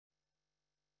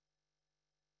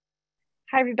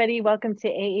Hi, everybody. Welcome to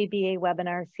AABA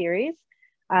webinar series.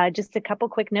 Just a couple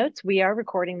quick notes. We are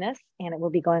recording this and it will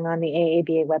be going on the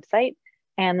AABA website.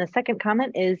 And the second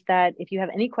comment is that if you have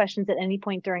any questions at any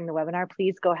point during the webinar,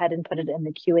 please go ahead and put it in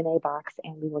the Q&A box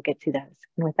and we will get to those.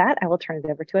 And with that, I will turn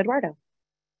it over to Eduardo.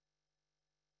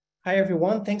 Hi,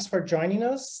 everyone. Thanks for joining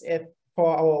us for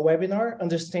our webinar,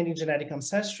 Understanding Genetic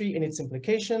Ancestry and Its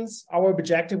Implications. Our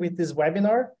objective with this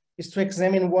webinar is to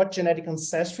examine what genetic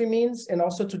ancestry means and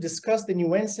also to discuss the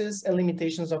nuances and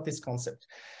limitations of this concept.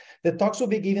 The talks will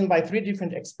be given by 3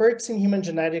 different experts in human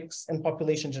genetics and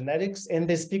population genetics, and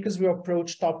the speakers will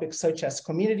approach topics such as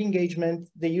community engagement,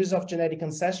 the use of genetic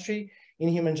ancestry in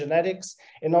human genetics,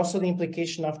 and also the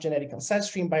implication of genetic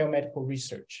ancestry in biomedical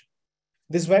research.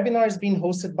 This webinar is being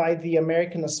hosted by the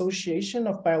American Association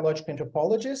of Biological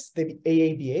Anthropologists, the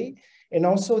AABA, and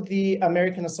also the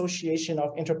American Association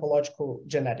of Anthropological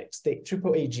Genetics, the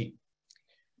AAAG.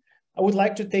 I would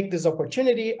like to take this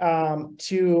opportunity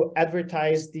to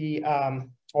advertise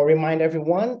or remind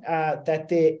everyone that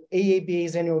the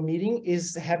AABA's annual meeting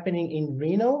is happening in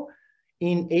Reno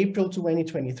in April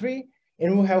 2023,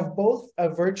 and we'll have both a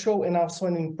virtual and also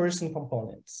an in-person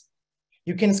components.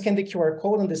 You can scan the QR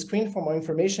code on the screen for more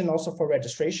information, also for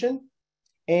registration.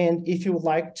 And if you would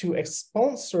like to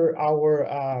sponsor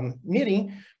our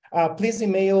meeting, please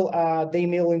email the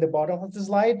email in the bottom of the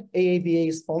slide,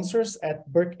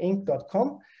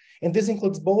 aabasponsors@berkinc.com. And this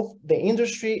includes both the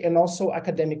industry and also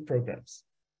academic programs.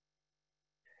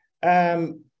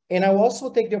 And I will also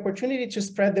take the opportunity to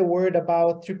spread the word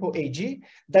about AAAG.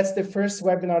 That's the first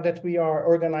webinar that we are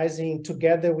organizing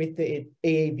together with the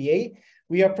AABA.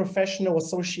 We are a professional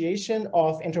association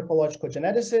of anthropological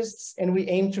geneticists, and we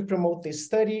aim to promote the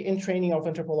study and training of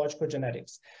anthropological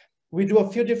genetics. We do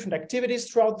a few different activities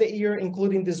throughout the year,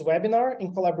 including this webinar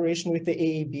in collaboration with the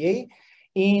AABA.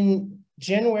 In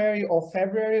January or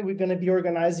February, we're going to be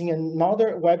organizing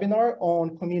another webinar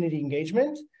on community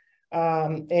engagement.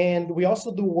 And we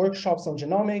also do workshops on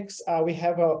genomics. We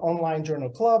have an online journal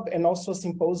club and also a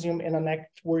symposium and a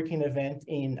networking event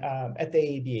at the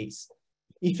AABA's.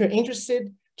 If you're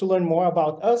interested to learn more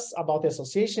about us, about the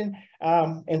association,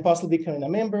 and possibly becoming a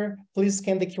member, please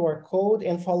scan the QR code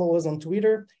and follow us on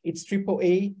Twitter. It's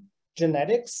AAA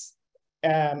Genetics.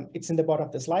 It's in the bottom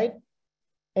of the slide.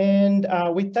 And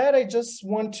with that, I just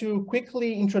want to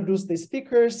quickly introduce the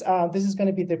speakers. This is going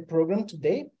to be the program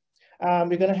today.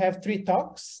 We're going to have 3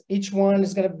 talks. Each one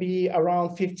is going to be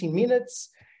around 15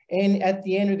 minutes. And at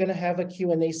the end, we're going to have a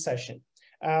Q&A session.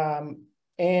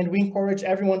 And we encourage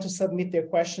everyone to submit their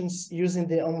questions using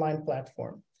the online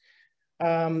platform.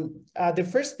 The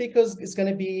first speaker is going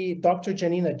to be Dr.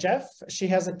 Janina Jeff. She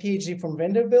has a PhD from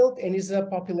Vanderbilt and is a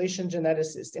population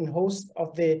geneticist and host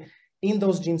of the In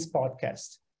Those Genes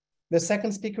podcast. The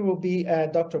second speaker will be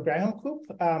Dr. Graham Coop.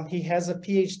 He has a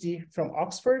PhD from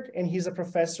Oxford, and he's a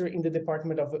professor in the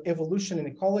Department of Evolution and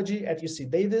Ecology at UC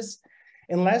Davis.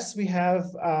 And last, we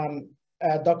have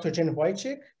Dr. Jen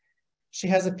Wojcik. She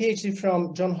has a PhD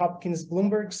from Johns Hopkins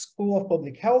Bloomberg School of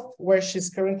Public Health, where she's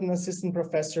currently an assistant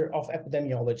professor of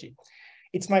epidemiology.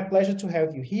 It's my pleasure to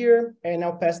have you here, and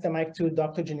I'll pass the mic to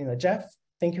Dr. Janina Jeff.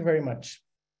 Thank you very much.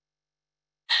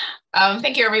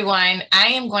 Thank you, everyone. I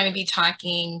am going to be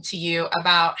talking to you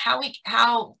about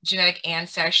how genetic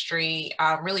ancestry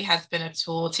really has been a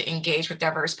tool to engage with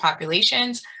diverse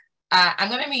populations. I'm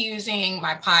going to be using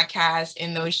my podcast,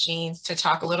 In Those Genes, to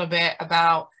talk a little bit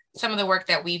about some of the work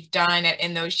that we've done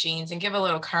In Those Genes and give a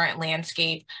little current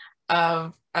landscape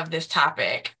of this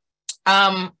topic.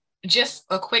 Just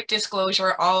a quick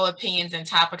disclosure, all opinions and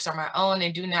topics are my own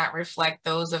and do not reflect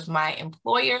those of my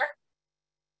employer.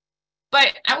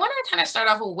 But I want to kind of start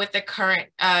off with what the current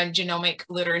genomic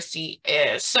literacy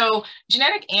is. So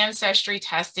genetic ancestry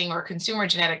testing or consumer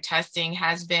genetic testing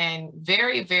has been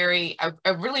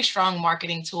a really strong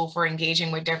marketing tool for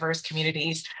engaging with diverse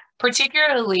communities,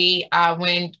 particularly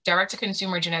when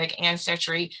direct-to-consumer genetic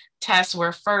ancestry tests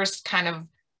were first kind of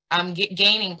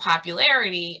gaining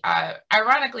popularity.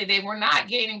 Ironically, they were not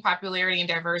gaining popularity in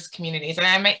diverse communities,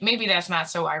 and maybe that's not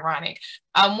so ironic.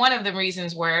 One of the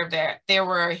reasons were that there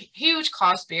were huge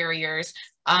cost barriers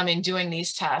in doing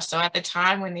these tests. So at the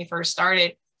time when they first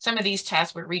started, some of these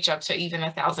tests would reach up to even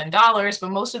 $1,000,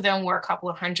 but most of them were a couple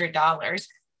of $100s.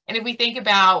 And if we think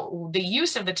about the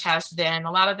use of the test, then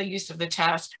a lot of the use of the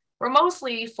test were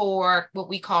mostly for what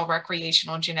we call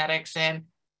recreational genetics. And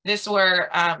this were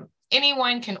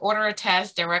anyone can order a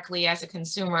test directly as a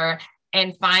consumer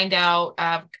and find out.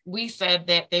 We said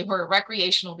that they were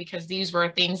recreational because these were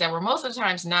things that were most of the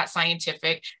times not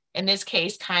scientific. In this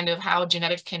case, kind of how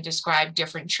genetics can describe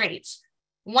different traits.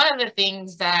 One of the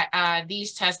things that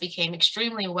these tests became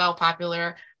extremely well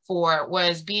popular for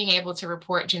was being able to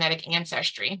report genetic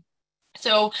ancestry.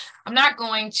 So I'm not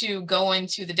going to go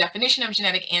into the definition of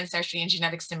genetic ancestry and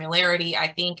genetic similarity. I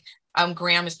think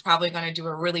Graham is probably going to do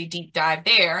a really deep dive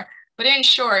there. But in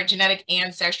short, genetic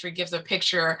ancestry gives a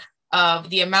picture of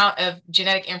the amount of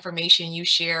genetic information you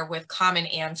share with common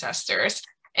ancestors.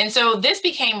 And so this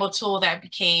became a tool that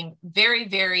became very,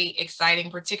 very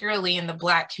exciting, particularly in the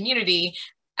Black community,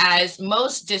 as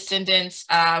most descendants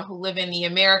who live in the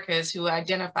Americas who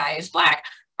identify as Black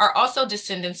are also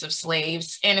descendants of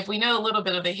slaves. And if we know a little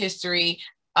bit of the history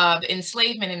of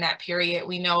enslavement in that period,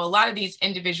 we know a lot of these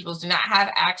individuals do not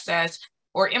have access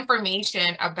or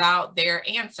information about their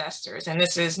ancestors. And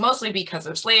this is mostly because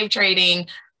of slave trading,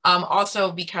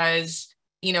 also because,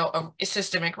 you know, of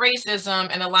systemic racism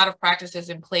and a lot of practices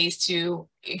in place to,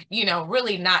 you know,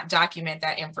 really not document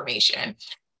that information.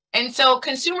 And so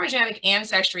consumer genetic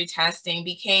ancestry testing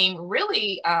became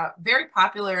really very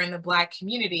popular in the Black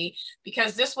community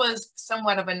because this was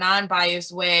somewhat of a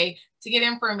non-biased way to get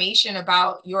information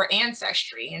about your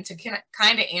ancestry and to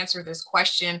kind of answer this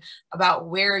question about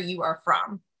where you are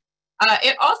from.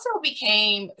 It also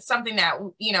became something that,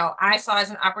 you know, I saw as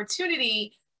an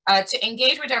opportunity to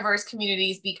engage with diverse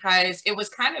communities because it was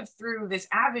kind of through this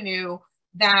avenue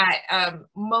that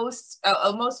most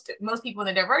people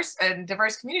in the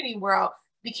diverse community world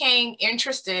became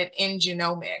interested in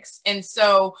genomics. And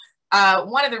so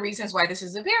one of the reasons why this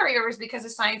is a barrier is because the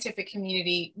scientific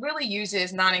community really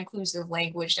uses non-inclusive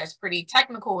language that's pretty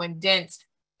technical and dense,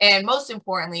 and most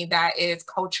importantly, that is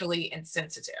culturally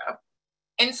insensitive.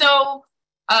 And so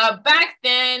back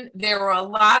then, there were a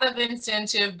lot of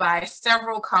incentive by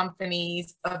several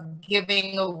companies of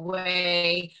giving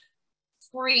away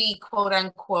free, quote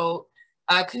unquote,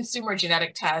 consumer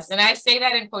genetic tests. And I say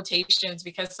that in quotations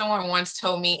because someone once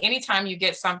told me, anytime you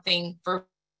get something for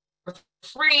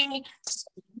free,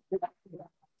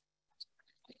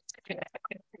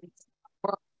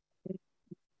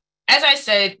 as I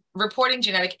said, reporting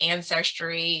genetic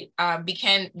ancestry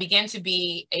began to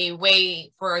be a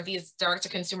way for these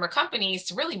direct-to-consumer companies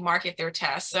to really market their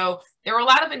tests. So there were a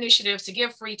lot of initiatives to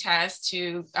give free tests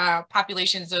to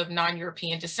populations of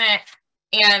non-European descent.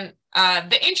 And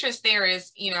the interest there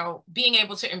is, you know, being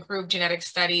able to improve genetic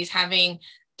studies, having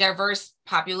diverse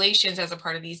populations as a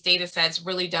part of these data sets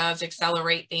really does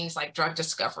accelerate things like drug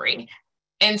discovery.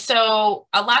 And so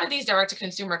a lot of these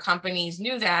direct-to-consumer companies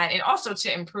knew that, and also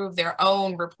to improve their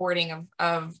own reporting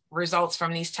of results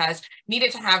from these tests,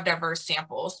 needed to have diverse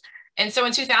samples. And so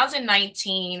in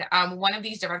 2019, one of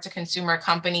these direct-to-consumer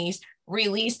companies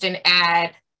released an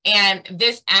ad, and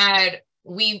this ad,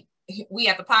 we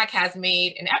at the podcast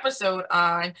made an episode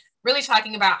on really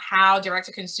talking about how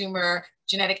direct-to-consumer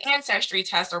genetic ancestry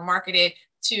tests are marketed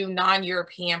to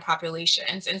non-European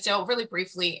populations. And so really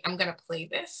briefly, I'm gonna play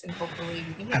this and hopefully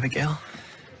we can hear. Abigail,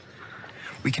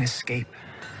 we can escape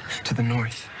to the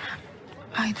north.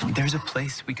 There's a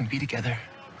place we can be together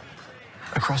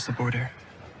across the border.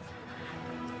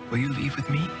 Will you leave with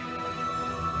me?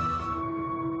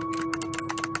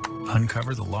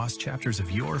 Uncover the lost chapters of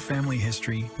your family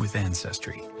history with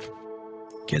Ancestry.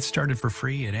 Get started for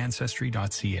free at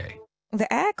ancestry.ca.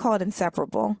 The ad, called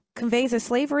Inseparable, conveys a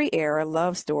slavery-era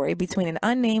love story between an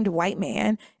unnamed white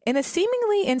man and a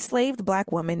seemingly enslaved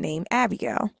Black woman named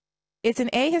Abigail. It's an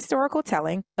ahistorical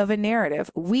telling of a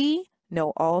narrative we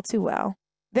know all too well.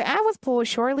 The ad was pulled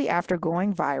shortly after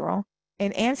going viral,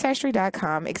 and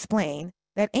Ancestry.com explained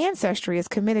that Ancestry is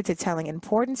committed to telling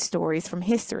important stories from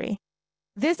history.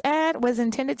 This ad was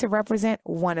intended to represent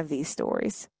one of these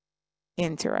stories.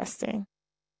 Interesting.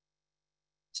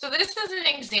 So this is an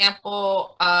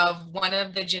example of one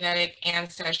of the genetic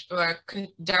ancestry or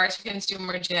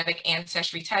direct-to-consumer genetic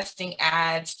ancestry testing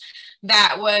ads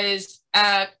that was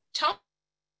tone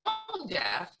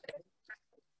deaf.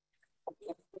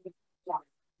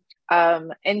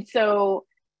 And so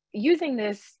using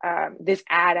this this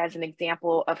ad as an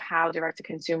example of how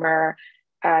direct-to-consumer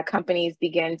companies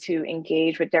begin to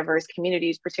engage with diverse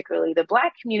communities, particularly the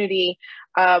Black community,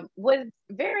 was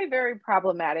very, very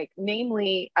problematic,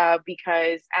 namely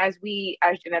because as we,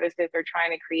 as geneticists, are trying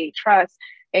to create trust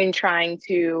and trying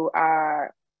to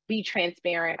be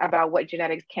transparent about what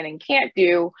genetics can and can't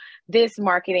do, this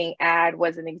marketing ad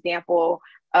was an example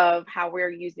of how we're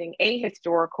using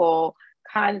ahistorical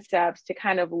concepts to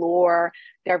kind of lure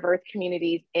diverse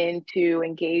communities into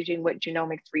engaging with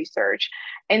genomics research.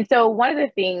 And so one of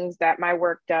the things that my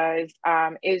work does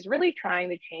is really trying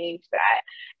to change that.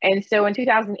 And so in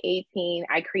 2018,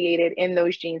 I created In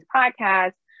Those Genes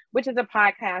podcast, which is a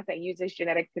podcast that uses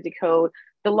genetics to decode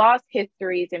the Lost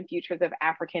Histories and Futures of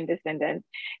African Descendants.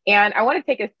 And I want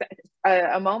to take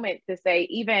a moment to say,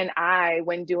 even I,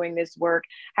 when doing this work,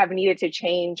 have needed to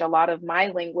change a lot of my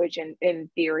language and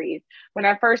theories. When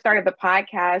I first started the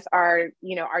podcast, our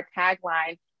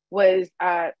tagline was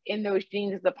In Those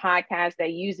Genes is a podcast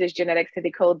that uses genetics to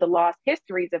decode the lost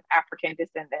histories of African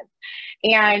descendants.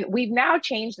 And we've now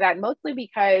changed that mostly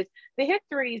because the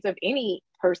histories of any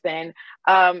person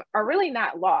are really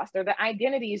not lost, or the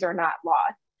identities are not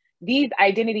lost. These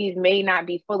identities may not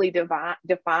be fully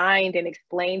defined and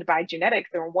explained by genetics,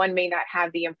 or one may not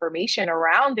have the information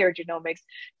around their genomics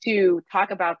to talk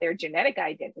about their genetic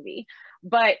identity.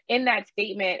 But in that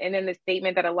statement, and in the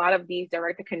statement that a lot of these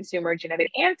direct-to-consumer genetic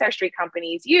ancestry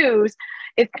companies use,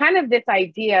 it's kind of this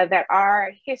idea that our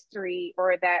history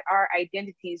or that our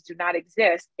identities do not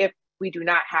exist if we do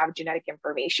not have genetic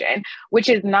information, which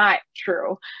is not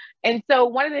true. And so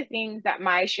one of the things that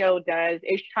my show does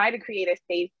is try to create a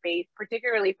safe space,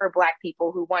 particularly for Black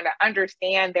people who want to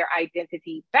understand their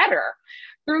identity better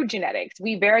through genetics.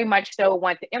 We very much so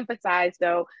want to emphasize,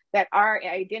 though, that our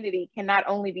identity can not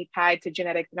only be tied to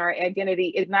genetics, and our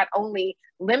identity is not only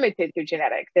limited to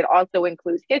genetics. It also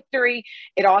includes history.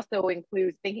 It also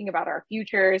includes thinking about our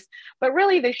futures. But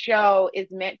really, the show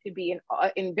is meant to be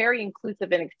a very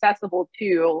inclusive and accessible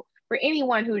tool for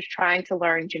anyone who's trying to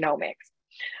learn genomics.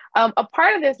 A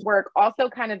part of this work also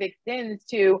kind of extends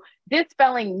to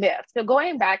dispelling myths. So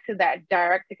going back to that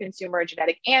direct-to-consumer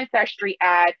genetic ancestry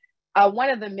ad, one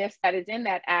of the myths that is in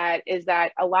that ad is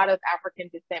that a lot of African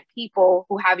descent people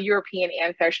who have European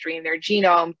ancestry in their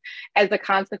genomes, as a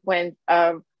consequence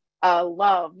of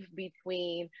love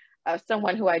between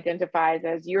someone who identifies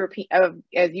as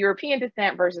European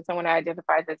descent versus someone who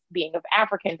identifies as being of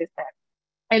African descent.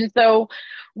 And so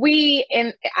in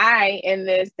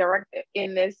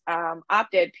this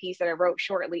op-ed piece that I wrote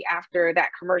shortly after that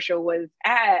commercial was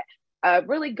at,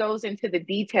 really goes into the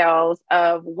details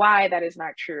of why that is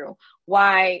not true.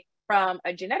 Why, from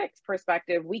a genetics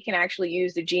perspective, we can actually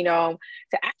use the genome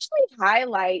to actually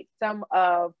highlight some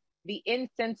of the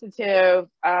insensitive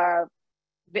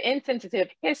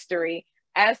history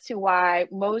as to why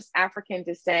most African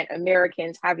descent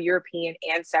Americans have European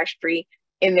ancestry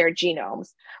in their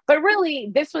genomes. But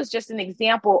really, this was just an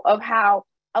example of how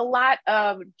a lot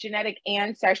of genetic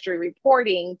ancestry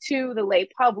reporting to the lay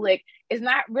public is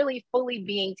not really fully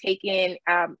being taken,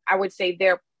 I would say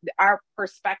our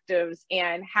perspectives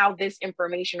and how this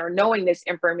information, or knowing this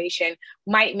information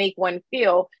might make one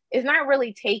feel, is not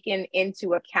really taken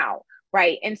into account.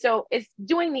 Right. And so it's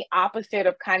doing the opposite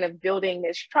of kind of building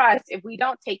this trust if we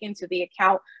don't take into the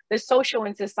account the social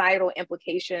and societal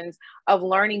implications of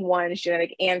learning one's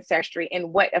genetic ancestry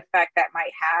and what effect that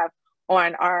might have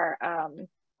on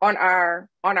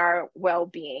our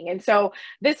well-being. And so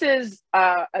this is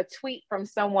a tweet from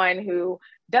someone who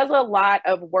does a lot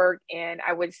of work in,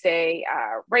 I would say,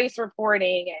 race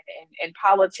reporting and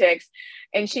politics.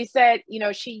 And she said,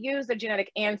 she used a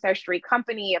genetic ancestry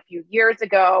company a few years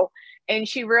ago, and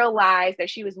she realized that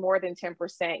she was more than 10%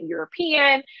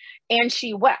 European, and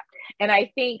she wept. And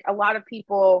I think a lot of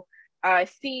people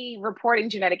see reporting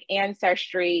genetic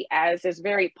ancestry as this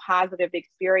very positive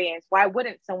experience. Why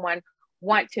wouldn't someone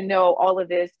want to know all of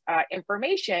this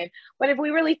information? But if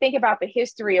we really think about the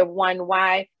history of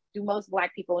why do most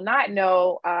Black people not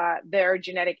know their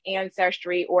genetic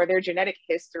ancestry or their genetic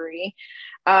history,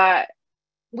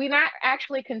 we're not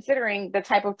actually considering the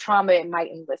type of trauma it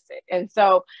might elicit. And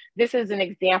so this is an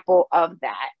example of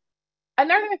that.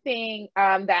 Another thing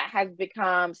that has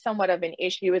become somewhat of an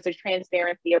issue is the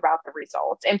transparency about the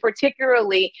results, and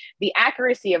particularly the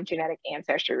accuracy of genetic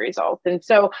ancestry results. And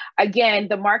so again,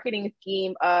 the marketing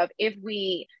scheme of, if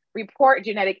we report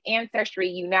genetic ancestry,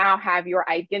 you now have your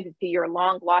identity, your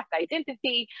long lost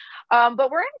identity.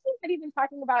 But we're actually not even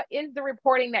talking about, is the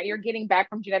reporting that you're getting back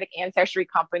from genetic ancestry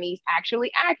companies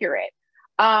actually accurate?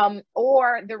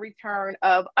 Or the return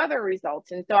of other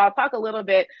results. And so I'll talk a little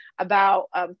bit about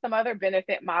some other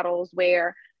benefit models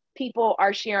where people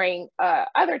are sharing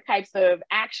other types of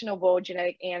actionable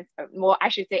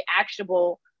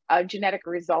actionable genetic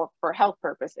results for health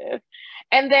purposes.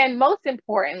 And then most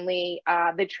importantly,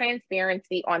 the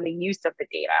transparency on the use of the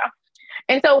data.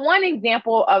 And so one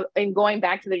example in going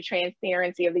back to the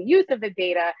transparency of the use of the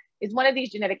data is one of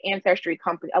these genetic ancestry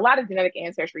companies, a lot of genetic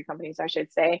ancestry companies, I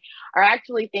should say, are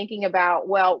actually thinking about,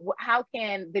 well, how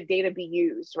can the data be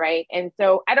used, right? And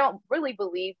so I don't really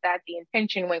believe that the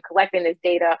intention when collecting this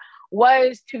data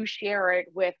was to share it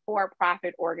with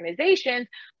for-profit organizations,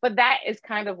 but that is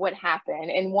kind of what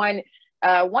happened. And one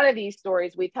of these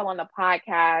stories we tell on the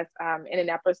podcast in an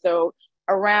episode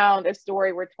around a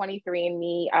story where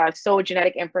 23andMe sold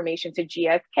genetic information to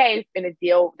GSK in a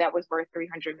deal that was worth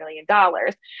 $300 million.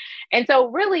 And so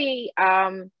really,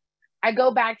 I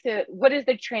go back to what is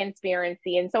the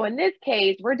transparency? And so in this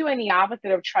case, we're doing the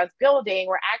opposite of trust building.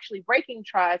 We're actually breaking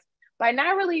trust by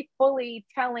not really fully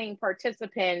telling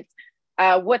participants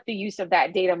what the use of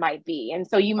that data might be. And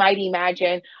so you might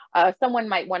imagine someone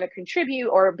might want to contribute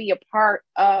or be a part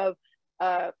of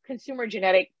a consumer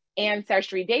genetic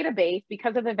ancestry database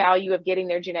because of the value of getting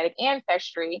their genetic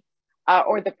ancestry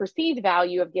or the perceived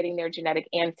value of getting their genetic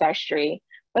ancestry,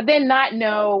 but then not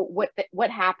know what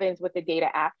happens with the data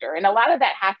after. And a lot of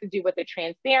that has to do with the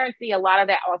transparency. A lot of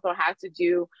that also has to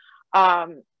do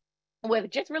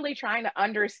with just really trying to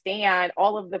understand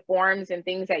all of the forms and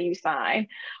things that you sign.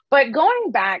 But going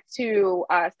back to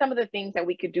some of the things that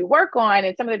we could do work on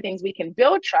and some of the things we can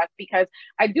build trust, because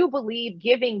I do believe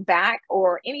giving back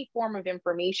or any form of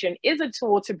information is a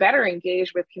tool to better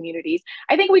engage with communities.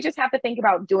 I think we just have to think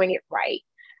about doing it right.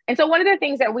 And so one of the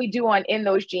things that we do on In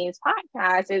Those Genes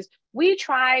podcast is we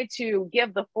try to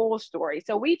give the full story.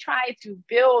 So we try to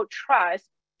build trust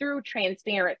through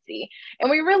transparency. And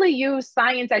we really use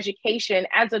science education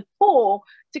as a tool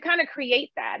to kind of create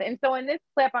that. And so in this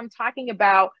clip, I'm talking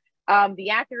about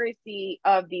the accuracy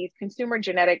of these consumer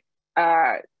genetic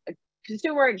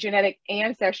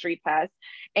ancestry tests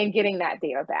and getting that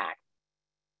data back.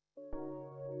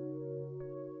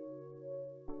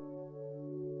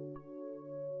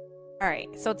 All right,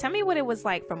 so tell me what it was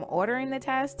like from ordering the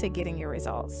test to getting your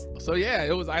results. So yeah,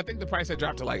 it was, I think the price had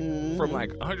dropped to like, from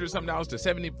like $100 something to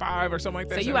 $75 or something like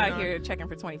that. So you out here checking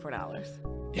for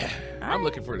 $24. Yeah, I'm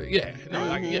looking for the,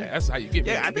 that's how you get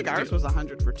me. Yeah, I think ours was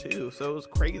 100 for 2, so it was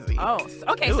crazy. Oh,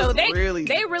 okay, so they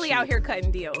really out here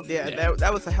cutting deals. Yeah.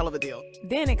 That was a hell of a deal.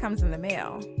 Then it comes in the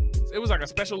mail. It was like a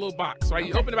special little box, right?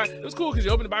 You open the box. It was cool because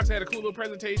you open the box, it had a cool little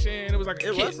presentation. It was like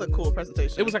a kit. It was a cool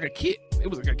presentation. It was like a kit. It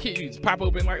was like a kit. You just pop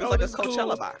open like, it was like a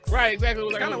Coachella box. Right, exactly.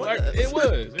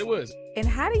 It was. And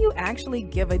how do you actually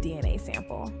give a DNA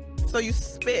sample? So you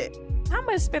spit. How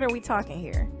much spit are we talking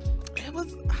here? It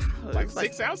was like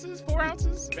 6 ounces, 4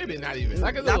 ounces, maybe not even.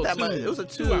 Like a not little that much. It was a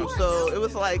 2, so it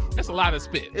was like that's a lot of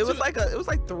spit. It was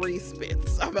like 3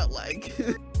 spits. I felt like.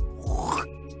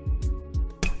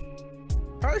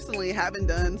 Personally, haven't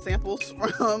done samples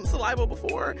from saliva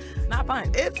before. It's not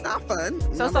fun. It's not fun.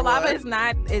 So saliva is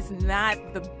not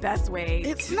the best way.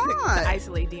 It's to not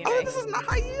isolate DNA. Oh, this is not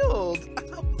high yield.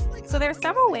 So there are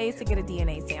several ways to get a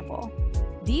DNA sample.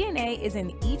 DNA is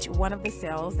in each one of the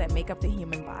cells that make up the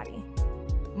human body.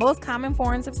 Most common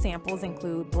forms of samples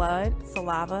include blood,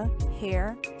 saliva,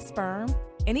 hair, sperm,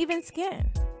 and even skin.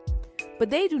 But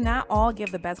they do not all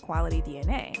give the best quality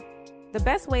DNA. The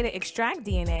best way to extract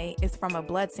DNA is from a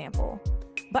blood sample.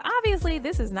 But obviously,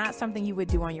 this is not something you would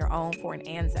do on your own for an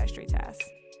ancestry test.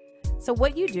 So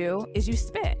what you do is you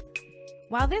spit.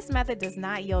 While this method does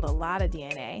not yield a lot of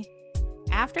DNA,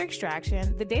 after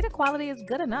extraction, the data quality is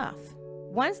good enough.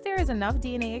 Once there is enough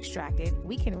DNA extracted,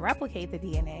 we can replicate the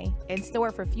DNA and store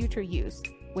it for future use,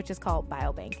 which is called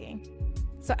biobanking.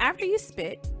 So after you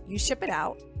spit, you ship it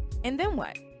out, and then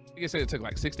what? You said it took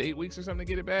like 6 to 8 weeks or something to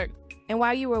get it back. And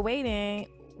while you were waiting,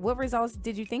 what results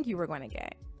did you think you were going to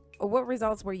get? Or what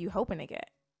results were you hoping to get?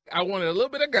 I wanted a little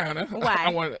bit of Ghana.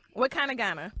 Why? What kind of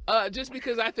Ghana? Just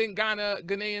because I think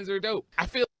Ghanaians are dope. I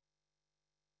feel.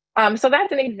 So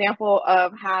that's an example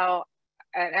of how,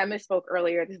 and I misspoke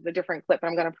earlier, this is a different clip, and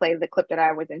I'm going to play the clip that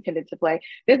I was intended to play.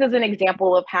 This is an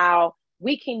example of how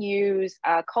we can use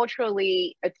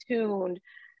culturally attuned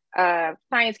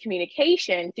science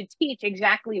communication to teach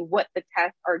exactly what the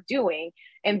tests are doing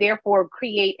and therefore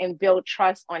create and build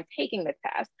trust on taking the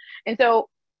test. And so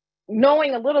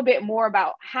knowing a little bit more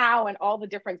about how and all the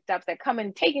different steps that come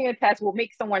in taking a test will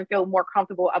make someone feel more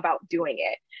comfortable about doing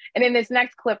it. And in this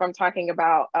next clip, I'm talking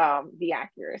about the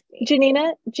accuracy.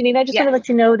 Janina, I just want to let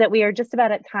you know that we are just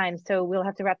about at time, so we'll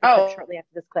have to wrap this up shortly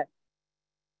after this clip.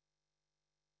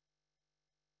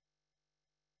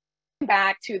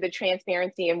 Back to the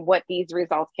transparency and what these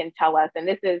results can tell us. And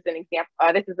this is an example,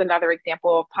 this is another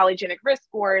example of polygenic risk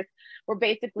scores, where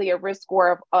basically a risk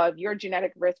score of your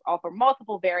genetic risk offer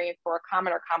multiple variants for a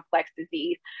common or complex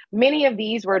disease. Many of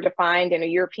these were defined in a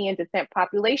European descent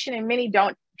population, and many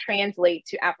don't translate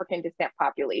to African descent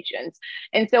populations.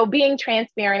 And so being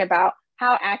transparent about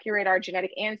how accurate are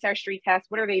genetic ancestry tests,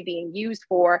 what are they being used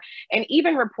for, and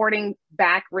even reporting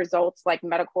back results like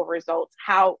medical results,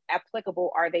 how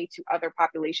applicable are they to other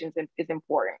populations is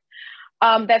important.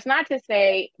 That's not to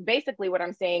say, basically what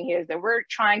I'm saying here is that we're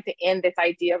trying to end this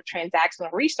idea of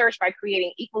transactional research by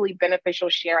creating equally beneficial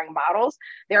sharing models.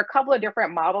 There are a couple of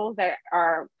different models that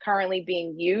are currently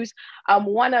being used.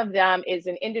 One of them is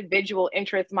an individual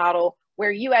interest model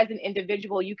where you as an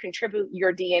individual, you contribute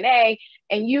your DNA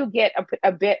and you get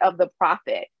a bit of the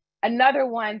profit. Another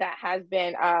one that has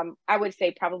been, I would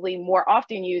say, probably more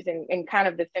often used in kind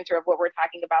of the center of what we're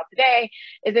talking about today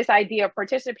is this idea of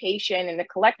participation in the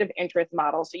collective interest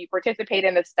model. So you participate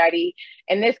in the study,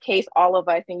 in this case, all of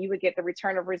us, and you would get the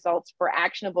return of results for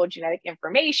actionable genetic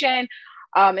information,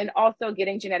 and also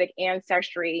getting genetic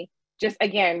ancestry. Just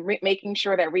again, making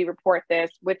sure that we report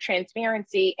this with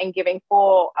transparency and giving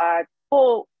full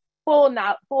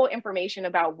information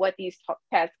about what these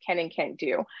tests can and can't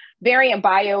do. Variant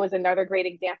Bio is another great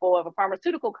example of a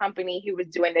pharmaceutical company who was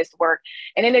doing this work.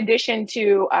 And in addition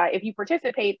to, if you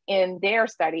participate in their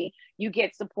study, you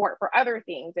get support for other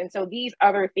things. And so these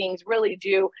other things really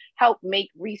do help make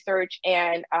research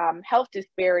and health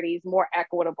disparities more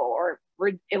equitable, or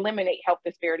eliminate health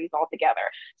disparities altogether.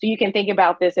 So you can think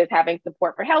about this as having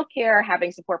support for healthcare,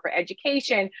 having support for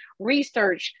education,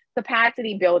 research,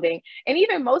 capacity building, and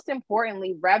even most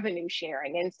importantly, revenue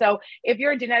sharing. And so if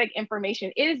your genetic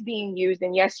information is being used,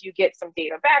 and yes, you get some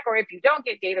data back, or if you don't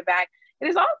get data back, it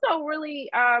is also really,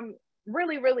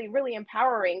 really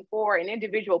empowering for an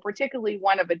individual, particularly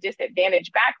one of a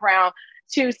disadvantaged background,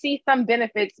 to see some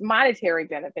benefits, monetary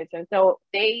benefits. And so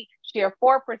they share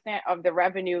 4% of the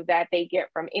revenue that they get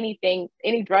from any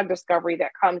drug discovery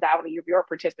that comes out of your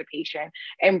participation,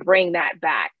 and bring that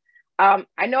back.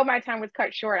 I know my time was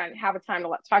cut short. I didn't have a time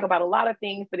to talk about a lot of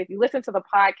things, but if you listen to the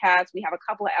podcast, we have a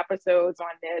couple of episodes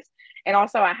on this. And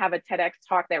also I have a TEDx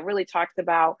talk that really talks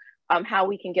about how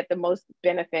we can get the most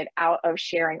benefit out of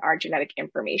sharing our genetic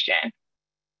information.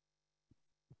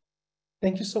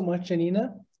 Thank you so much,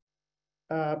 Janina.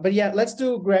 But yeah, let's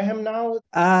do Graham now.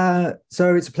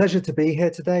 So it's a pleasure to be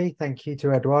here today. Thank you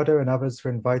to Eduardo and others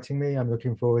for inviting me. I'm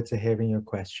looking forward to hearing your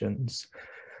questions.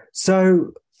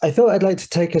 So I thought I'd like to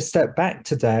take a step back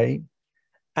today,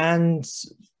 and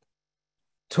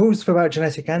tools for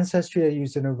genetic ancestry are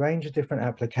used in a range of different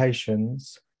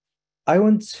applications. I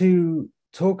want to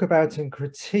talk about and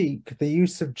critique the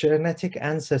use of genetic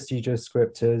ancestry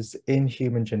descriptors in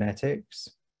human genetics.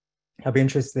 I'll be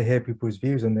interested to hear people's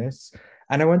views on this.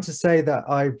 And I want to say that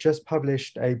I've just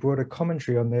published a broader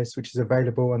commentary on this, which is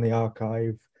available on the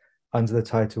archive under the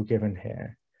title given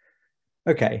here.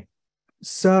 Okay,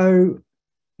 so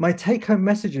my take-home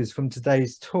messages from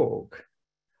today's talk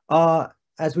are,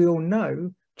 as we all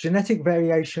know, genetic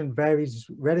variation varies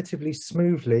relatively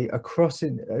smoothly across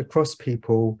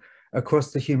people,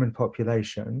 across the human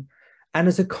population. And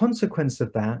as a consequence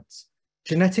of that,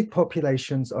 genetic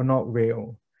populations are not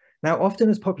real. Now, often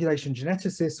as population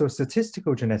geneticists or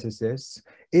statistical geneticists,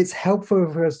 it's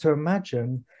helpful for us to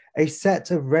imagine a set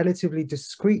of relatively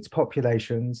discrete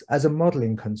populations as a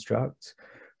modeling construct,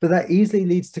 but that easily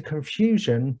leads to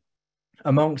confusion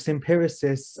amongst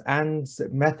empiricists and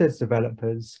methods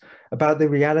developers about the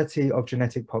reality of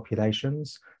genetic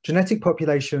populations. Genetic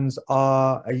populations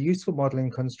are a useful modeling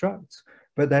construct,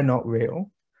 but they're not real.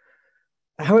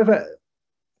 However,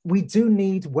 we do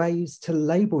need ways to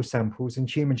label samples in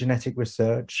human genetic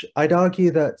research. I'd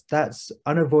argue that that's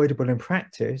unavoidable in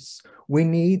practice. We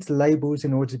need labels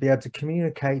in order to be able to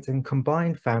communicate and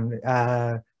combine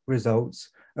results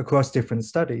across different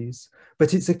studies.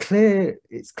 But it's clear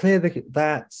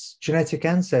that genetic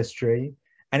ancestry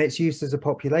and its use as a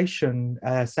population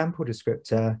sample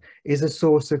descriptor is a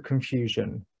source of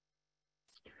confusion.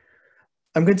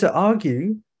 I'm going to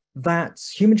argue that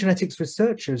human genetics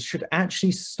researchers should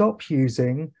actually stop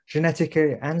using genetic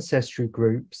ancestry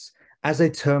groups as a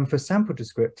term for sample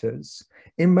descriptors.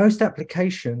 In most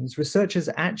applications, researchers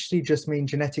actually just mean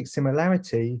genetic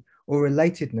similarity or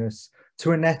relatedness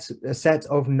to a set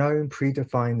of known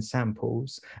predefined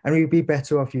samples, and we'd be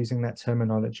better off using that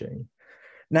terminology.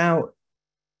 Now,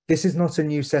 this is not a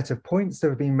new set of points.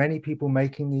 There have been many people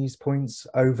making these points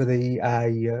over the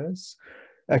years.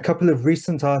 A couple of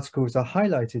recent articles are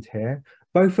highlighted here,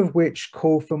 both of which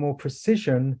call for more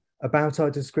precision about our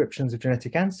descriptions of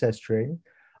genetic ancestry.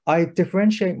 I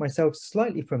differentiate myself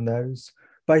slightly from those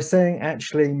by saying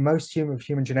actually most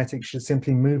human genetics should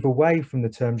simply move away from the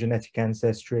term genetic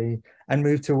ancestry and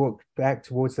move back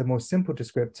towards the more simple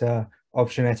descriptor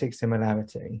of genetic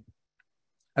similarity.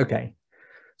 Okay,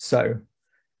 so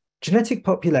genetic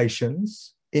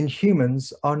populations in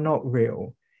humans are not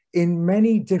real. In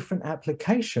many different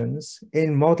applications,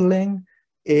 in modeling,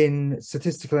 in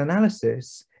statistical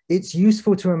analysis, it's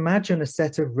useful to imagine a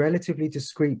set of relatively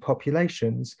discrete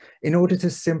populations in order to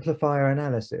simplify our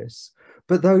analysis.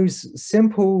 but those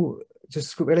simple,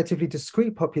 just relatively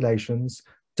discrete populations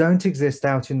don't exist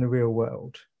out in the real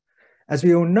world. As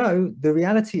we all know, the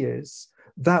reality is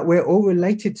that we're all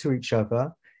related to each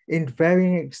other in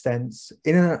varying extents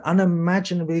in an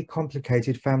unimaginably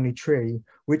complicated family tree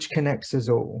which connects us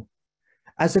all.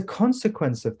 As a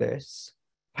consequence of this,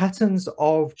 patterns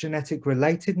of genetic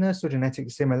relatedness or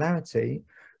genetic similarity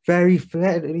vary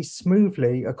fairly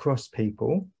smoothly across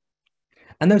people.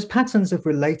 And those patterns of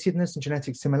relatedness and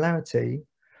genetic similarity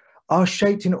are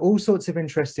shaped in all sorts of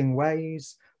interesting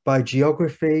ways by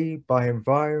geography, by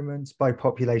environment, by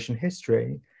population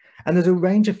history. And there's a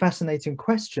range of fascinating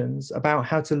questions about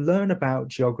how to learn about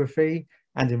geography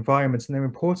and environments and their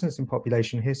importance in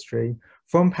population history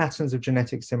from patterns of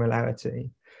genetic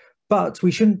similarity. But we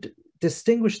shouldn't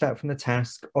distinguish that from the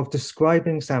task of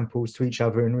describing samples to each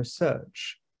other in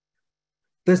research.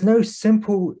 There's no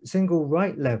simple single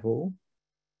right level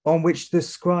on which to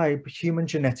describe human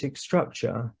genetic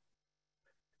structure.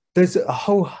 There's a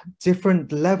whole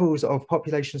different levels of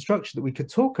population structure that we could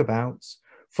talk about,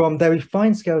 from very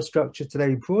fine scale structure to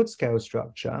very broad scale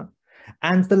structure.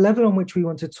 And the level on which we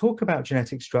want to talk about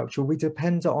genetic structure will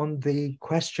depend on the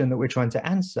question that we're trying to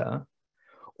answer.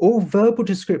 All verbal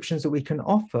descriptions that we can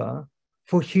offer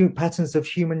for patterns of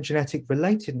human genetic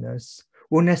relatedness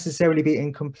will necessarily be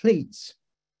incomplete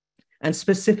and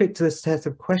specific to the set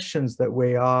of questions that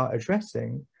we are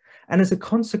addressing. And as a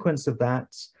consequence of that,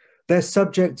 they're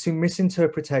subject to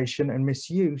misinterpretation and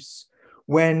misuse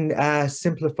when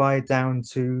simplified down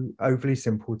to overly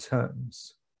simple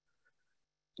terms.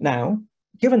 Now,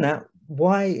 given that,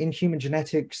 why in human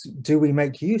genetics do we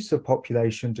make use of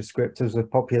population descriptors or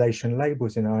population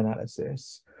labels in our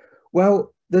analysis?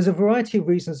 Well, there's a variety of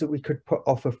reasons that we could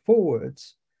offer forward.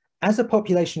 As a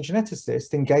population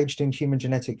geneticist engaged in human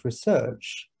genetic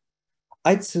research,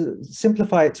 I'd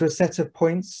simplify it to a set of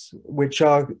points which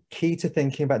are key to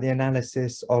thinking about the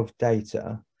analysis of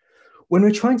data. When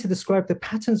we're trying to describe the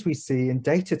patterns we see in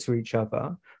data to each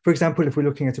other, for example, if we're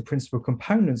looking at a principal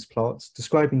components plot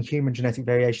describing human genetic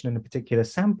variation in a particular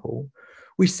sample,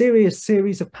 we see a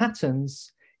series of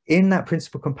patterns in that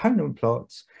principal component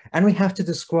plot, and we have to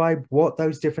describe what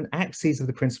those different axes of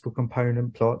the principal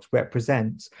component plot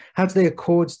represent. How do they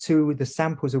accord to the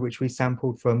samples of which we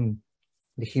sampled from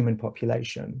the human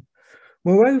population?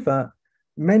 Moreover,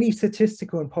 many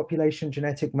statistical and population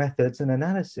genetic methods and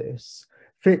analysis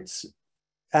fits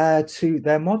to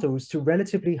their models to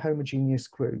relatively homogeneous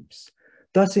groups.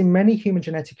 Thus, in many human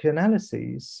genetic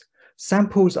analyses,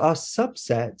 samples are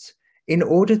subset in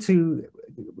order to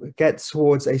get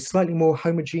towards a slightly more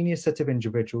homogeneous set of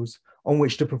individuals on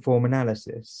which to perform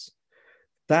analysis.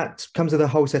 That comes with a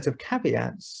whole set of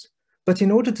caveats, but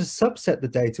in order to subset the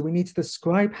data, we need to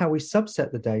describe how we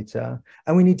subset the data,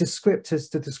 and we need descriptors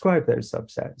to describe those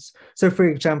subsets. So for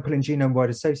example, in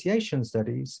genome-wide association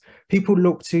studies, people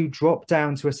look to drop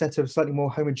down to a set of slightly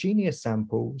more homogeneous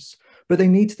samples, but they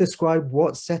need to describe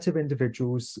what set of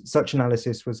individuals such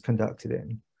analysis was conducted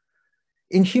in.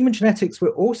 In human genetics,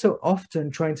 we're also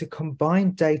often trying to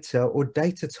combine data or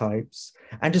data types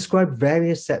and describe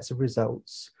various sets of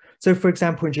results. So for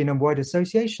example, in genome-wide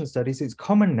association studies, it's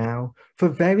common now for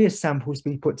various samples to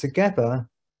be put together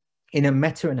in a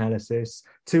meta-analysis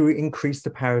to increase the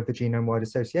power of the genome-wide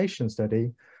association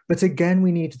study. But again,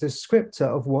 we need a descriptor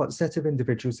of what set of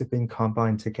individuals have been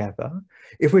combined together.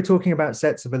 If we're talking about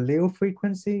sets of allele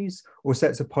frequencies or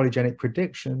sets of polygenic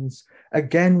predictions,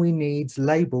 again, we need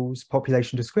labels,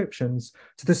 population descriptions,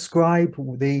 to describe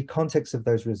the context of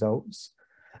those results.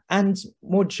 And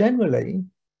more generally,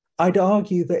 I'd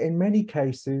argue that in many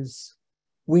cases,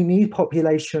 we need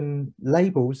population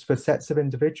labels for sets of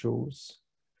individuals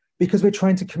because we're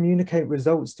trying to communicate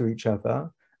results to each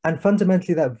other. And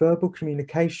fundamentally, that verbal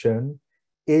communication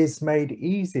is made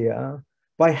easier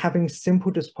by having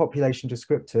simple population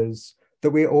descriptors that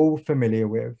we're all familiar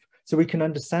with, so we can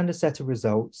understand a set of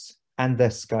results and their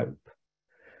scope.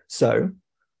 So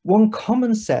one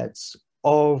common set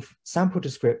of sample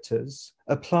descriptors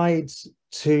applied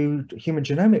to human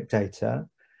genomic data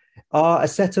are a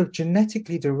set of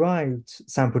genetically derived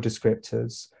sample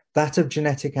descriptors, that of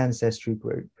genetic ancestry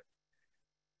group.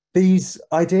 These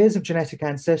ideas of genetic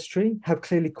ancestry have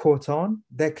clearly caught on.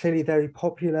 They're clearly very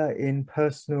popular in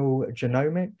personal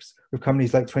genomics, with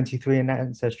companies like 23 and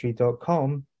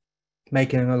Ancestry.com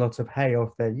making a lot of hay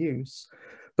off their use.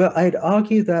 But I'd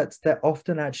argue that they're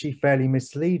often actually fairly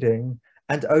misleading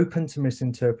and open to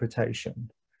misinterpretation.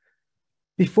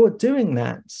 Before doing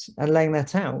that and laying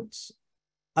that out,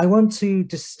 I want to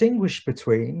distinguish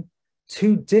between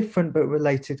two different but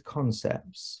related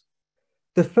concepts.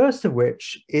 The first of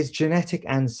which is genetic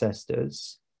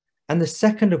ancestors, and the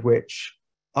second of which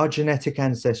are genetic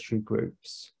ancestry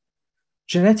groups.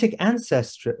 Genetic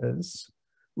ancestors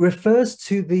refers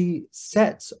to the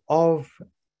set of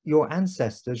your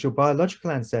ancestors, your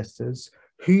biological ancestors,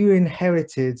 who you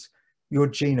inherited your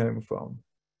genome from.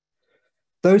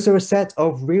 Those are a set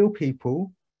of real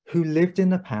people who lived in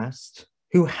the past,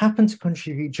 who happen to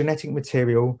contribute genetic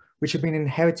material which have been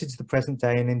inherited to the present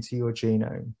day and into your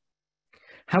genome.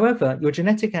 However, your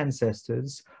genetic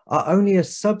ancestors are only a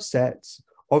subset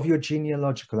of your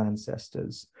genealogical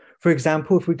ancestors. For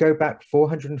example, if we go back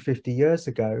 450 years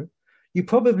ago, you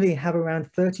probably have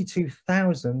around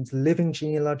 32,000 living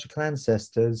genealogical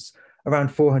ancestors around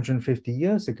 450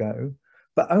 years ago,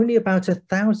 but only about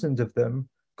 1,000 of them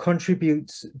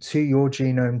contribute to your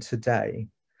genome today.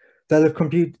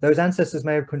 Those ancestors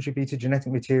may have contributed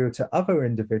genetic material to other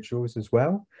individuals as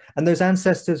well, and those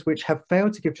ancestors which have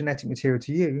failed to give genetic material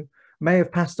to you may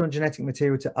have passed on genetic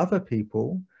material to other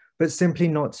people, but simply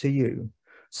not to you.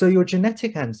 So your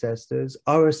genetic ancestors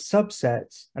are a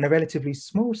subset, and a relatively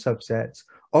small subset,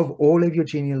 of all of your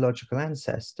genealogical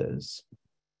ancestors.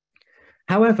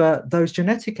 However, those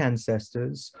genetic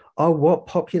ancestors are what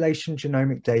population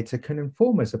genomic data can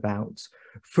inform us about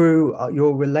through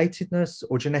your relatedness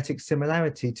or genetic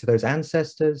similarity to those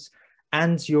ancestors,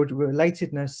 and your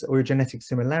relatedness or your genetic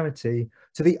similarity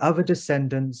to the other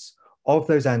descendants of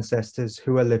those ancestors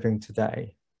who are living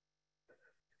today.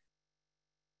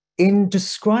 In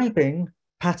describing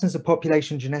patterns of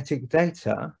population genetic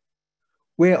data,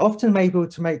 we're often able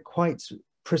to make quite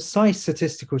precise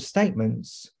statistical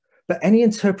statements, but any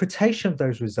interpretation of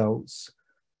those results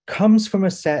comes from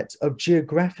a set of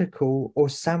geographical or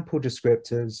sample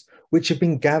descriptors which have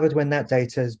been gathered when that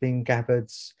data has been gathered,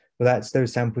 well,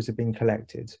 those samples have been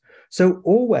collected. So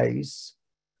always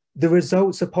the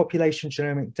results of population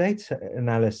genomic data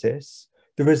analysis,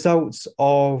 the results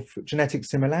of genetic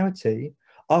similarity,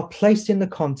 are placed in the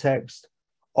context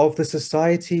of the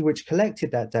society which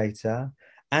collected that data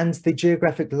and the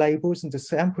geographic labels and the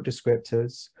sample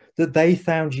descriptors that they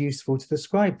found useful to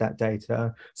describe that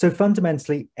data. So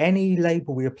fundamentally, any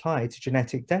label we apply to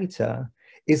genetic data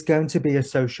is going to be a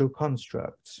social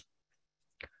construct.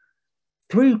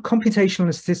 Through computational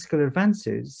and statistical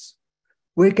advances,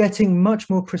 we're getting much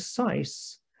more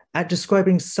precise at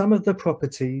describing some of the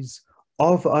properties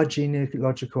of our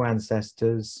genealogical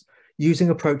ancestors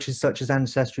using approaches such as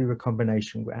ancestry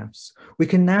recombination graphs. We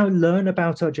can now learn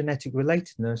about our genetic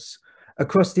relatedness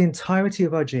across the entirety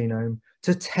of our genome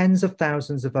to tens of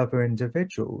thousands of other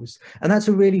individuals. And that's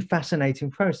a really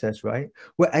fascinating process, right?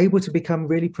 We're able to become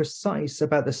really precise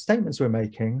about the statements we're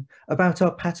making about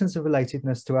our patterns of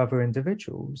relatedness to other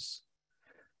individuals.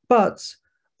 But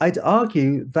I'd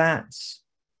argue that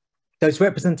those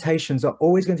representations are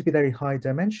always going to be very high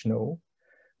dimensional.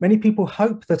 Many people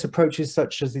hope that approaches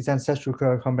such as these ancestral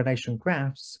recombination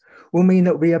graphs will mean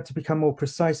that we'll be able to become more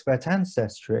precise about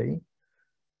ancestry.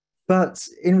 But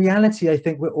in reality, I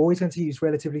think we're always going to use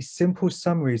relatively simple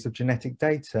summaries of genetic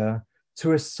data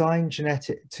to assign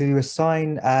genetic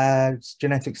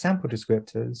sample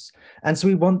descriptors. And so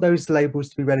we want those labels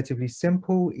to be relatively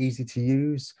simple, easy to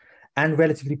use, and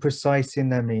relatively precise in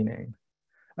their meaning.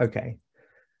 Okay,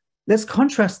 let's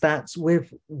contrast that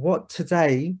with what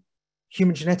today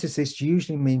human geneticists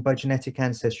usually mean by genetic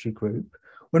ancestry group.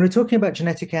 When we're talking about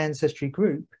genetic ancestry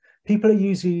group, people are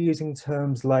usually using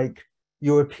terms like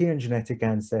European genetic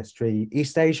ancestry,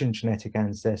 East Asian genetic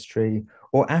ancestry,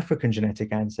 or African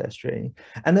genetic ancestry.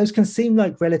 And those can seem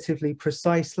like relatively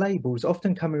precise labels,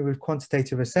 often coming with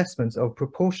quantitative assessments of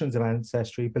proportions of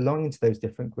ancestry belonging to those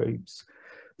different groups.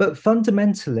 But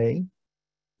fundamentally,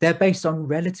 they're based on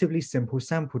relatively simple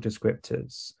sample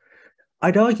descriptors.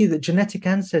 I'd argue that genetic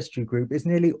ancestry group is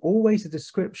nearly always a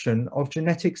description of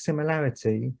genetic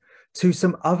similarity to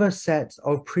some other set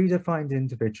of predefined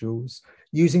individuals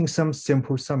using some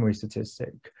simple summary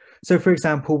statistic. So for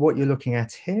example, what you're looking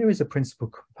at here is a principal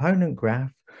component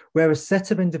graph where a set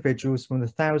of individuals from the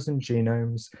 1,000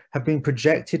 genomes have been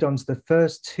projected onto the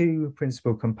first two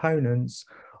principal components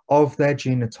of their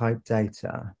genotype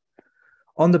data.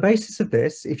 On the basis of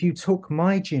this, if you took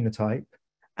my genotype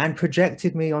and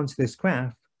projected me onto this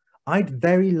graph, I'd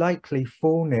very likely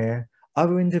fall near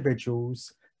other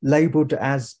individuals labeled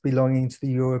as belonging to the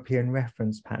European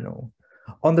reference panel.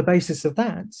 On the basis of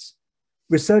that,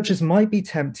 researchers might be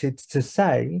tempted to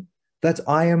say that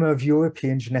I am of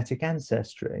European genetic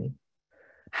ancestry.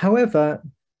 However,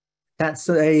 that's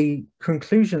a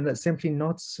conclusion that's simply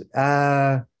not,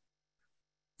 that's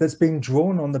being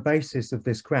drawn on the basis of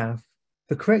this graph.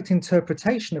 The correct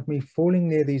interpretation of me falling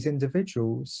near these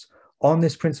individuals on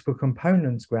this principal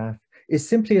components graph is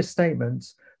simply a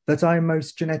statement that I'm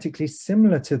most genetically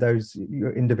similar to those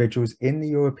individuals in the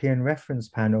European reference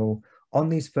panel on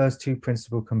these first two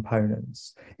principal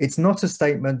components. It's not a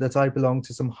statement that I belong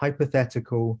to some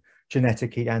hypothetical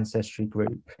genetic ancestry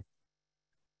group.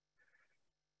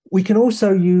 We can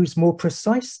also use more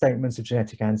precise statements of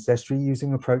genetic ancestry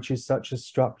using approaches such as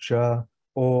structure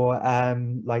or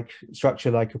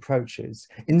structure-like approaches.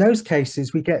 In those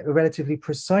cases, we get a relatively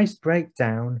precise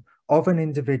breakdown of an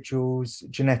individual's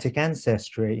genetic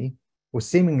ancestry, or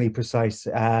seemingly precise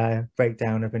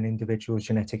breakdown of an individual's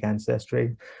genetic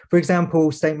ancestry. For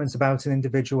example, statements about an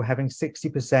individual having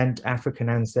 60% African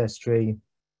ancestry,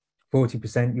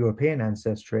 40% European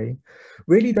ancestry.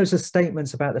 Really, those are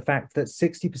statements about the fact that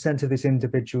 60% of this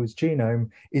individual's genome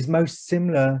is most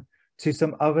similar to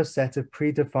some other set of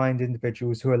predefined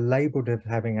individuals who are labeled as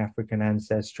having African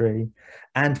ancestry,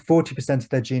 and 40% of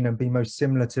their genome be most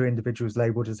similar to individuals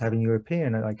labeled as having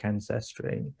European-like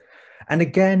ancestry. And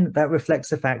again, that reflects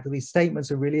the fact that these statements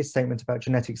are really a statement about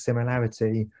genetic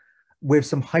similarity, with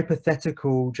some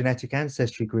hypothetical genetic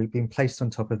ancestry group being placed on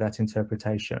top of that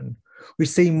interpretation. We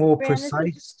see more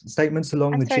precise statements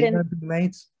along the genome being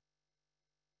made.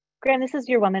 Graham, this is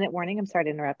your 1 minute warning. I'm sorry to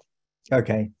interrupt.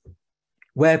 Okay.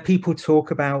 Where people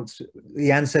talk about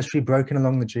the ancestry broken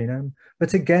along the genome,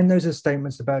 but again, those are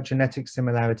statements about genetic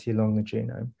similarity along the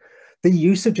genome. The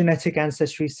use of genetic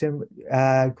ancestry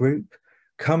group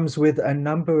comes with a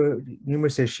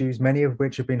numerous issues, many of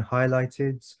which have been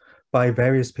highlighted by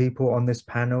various people on this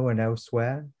panel and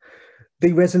elsewhere.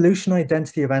 The resolution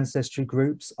identity of ancestry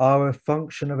groups are a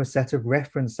function of a set of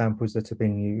reference samples that are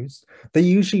being used. They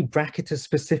usually bracket a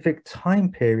specific time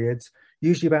period,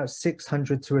 usually about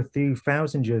 600 to a few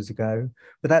thousand years ago,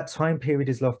 but that time period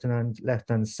is often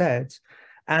left unsaid.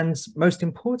 And most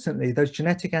importantly, those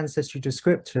genetic ancestry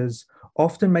descriptors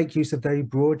often make use of very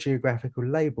broad geographical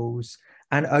labels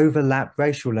and overlap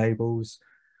racial labels,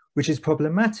 which is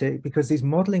problematic because these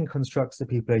modeling constructs that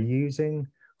people are using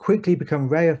quickly become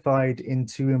reified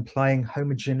into implying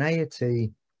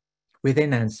homogeneity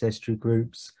within ancestry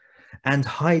groups and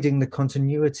hiding the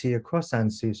continuity across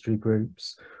ancestry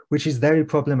groups, which is very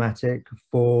problematic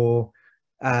for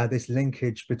this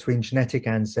linkage between genetic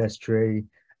ancestry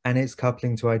and its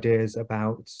coupling to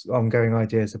ongoing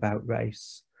ideas about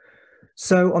race.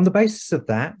 So on the basis of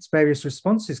that, various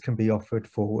responses can be offered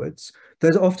forwards.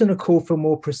 There's often a call for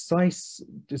more precise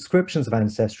descriptions of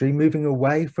ancestry, moving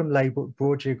away from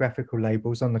broad geographical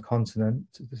labels on the continent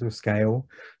scale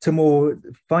to more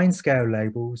fine-scale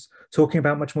labels, talking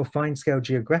about much more fine-scale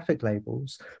geographic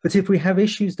labels. But if we have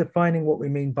issues defining what we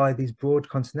mean by these broad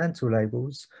continental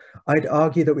labels, I'd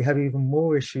argue that we have even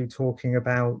more issue talking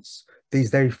about these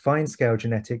very fine-scale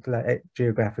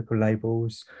geographical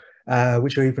labels,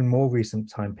 which are even more recent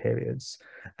time periods.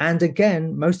 And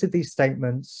again, most of these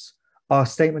statements are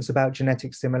statements about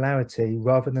genetic similarity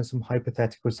rather than some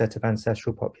hypothetical set of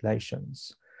ancestral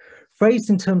populations. Phrased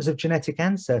in terms of genetic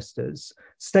ancestors,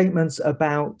 statements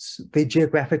about the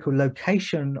geographical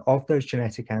location of those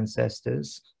genetic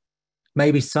ancestors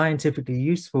may be scientifically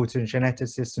useful to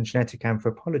geneticists and genetic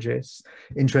anthropologists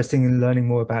interested in learning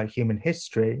more about human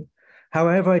history.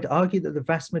 However, I'd argue that the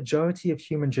vast majority of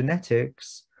human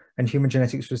genetics and human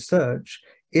genetics research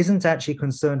isn't actually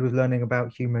concerned with learning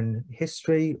about human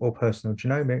history or personal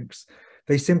genomics.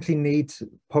 They simply need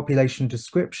population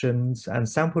descriptions and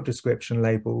sample description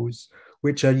labels,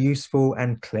 which are useful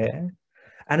and clear.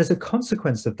 And as a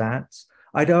consequence of that,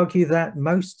 I'd argue that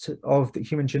most of the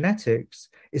human genetics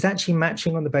is actually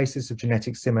matching on the basis of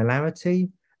genetic similarity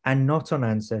and not on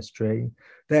ancestry.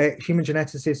 Human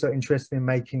geneticists are interested in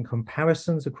making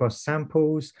comparisons across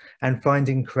samples and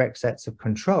finding correct sets of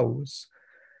controls.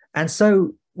 And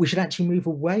so we should actually move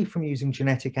away from using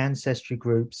genetic ancestry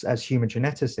groups as human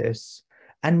geneticists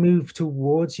and move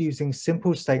towards using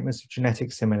simple statements of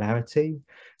genetic similarity,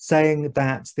 saying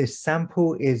that this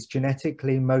sample is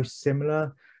genetically most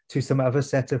similar to some other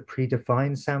set of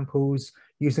predefined samples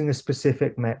using a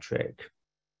specific metric.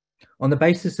 On the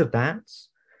basis of that,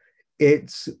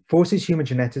 it forces human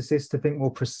geneticists to think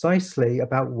more precisely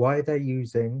about why they're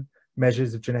using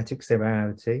measures of genetic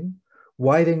similarity,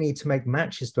 why they need to make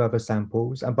matches to other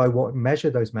samples, and by what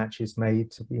measure those matches need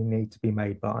to be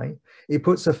made by. It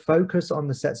puts a focus on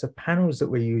the sets of panels that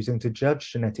we're using to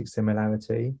judge genetic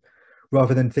similarity,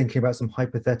 rather than thinking about some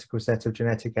hypothetical set of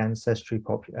genetic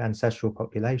ancestral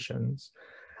populations.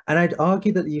 And I'd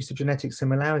argue that the use of genetic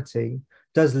similarity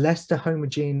does less to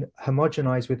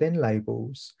homogenize within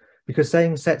labels, because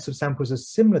saying sets of samples are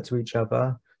similar to each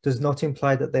other does not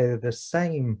imply that they're the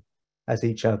same as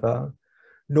each other,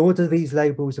 nor do these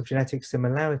labels of genetic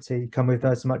similarity come with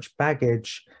as much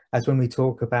baggage as when we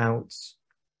talk about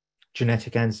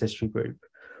genetic ancestry group.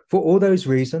 For all those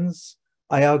reasons,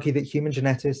 I argue that human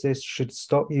geneticists should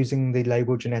stop using the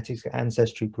label genetic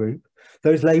ancestry group.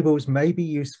 Those labels may be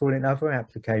useful in other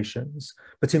applications,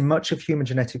 but in much of human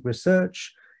genetic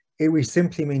research, it will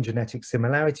simply mean genetic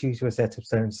similarity to a set of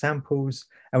certain samples,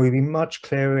 and we'll be much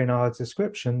clearer in our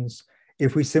descriptions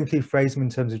if we simply phrase them in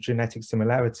terms of genetic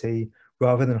similarity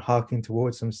rather than harking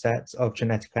towards some sets of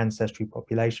genetic ancestry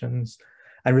populations.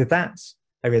 And with that,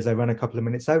 I realize I run a couple of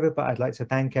minutes over, but I'd like to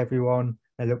thank everyone.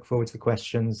 I look forward to the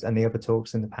questions and the other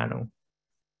talks in the panel.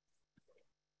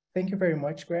 Thank you very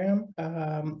much, Graham.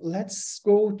 Let's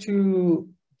go to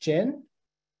Jen.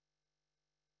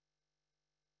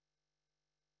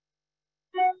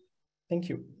 Thank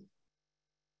you.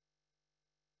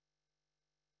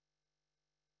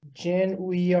 Jen,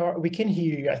 we can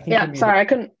hear you. I think. Yeah, sorry, I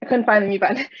couldn't find the mute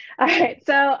button. All right,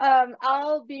 so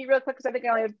I'll be real quick because I think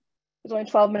there's only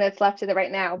 12 minutes left to it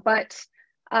right now. But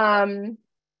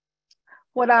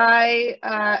what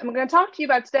I'm going to talk to you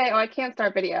about today, I can't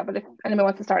start video, but if anyone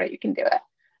wants to start it, you can do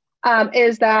it,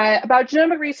 is that about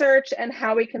genomic research and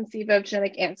how we conceive of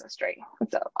genetic ancestry. And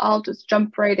so I'll just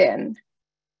jump right in.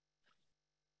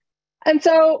 And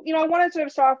so, I want to sort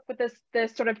of start off with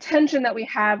this sort of tension that we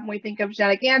have when we think of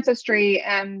genetic ancestry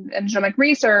and genomic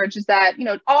research is that,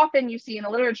 often you see in the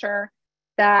literature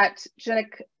that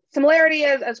genetic similarity,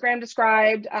 as Graham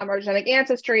described, or genetic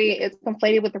ancestry is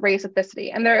conflated with race ethnicity,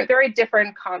 and they're very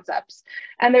different concepts.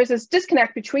 And there's this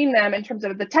disconnect between them in terms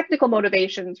of the technical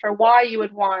motivations for why you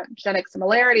would want genetic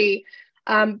similarity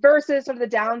versus sort of the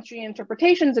downstream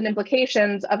interpretations and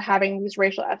implications of having these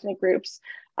racial ethnic groups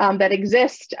that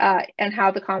exist and how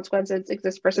the consequences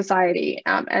exist for society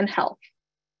and health.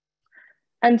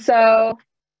 And so,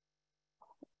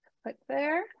 right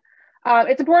there.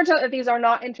 It's important to note that these are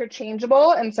not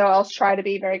interchangeable, and so I'll try to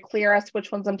be very clear as to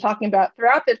which ones I'm talking about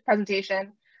throughout this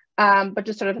presentation, but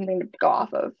just sort of something to go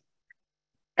off of.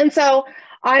 And so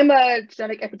I'm a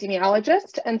genetic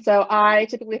epidemiologist, and so I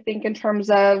typically think in terms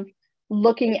of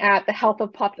looking at the health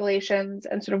of populations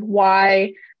and sort of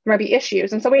why there might be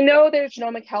issues. And so we know there's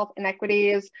genomic health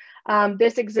inequities.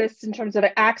 This exists in terms of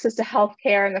access to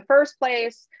healthcare in the first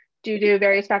place due to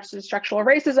various factors of structural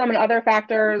racism and other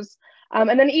factors.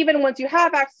 And then even once you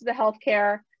have access to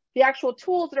healthcare, the actual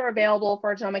tools that are available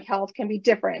for genomic health can be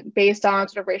different based on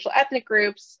sort of racial ethnic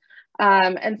groups.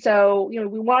 And so,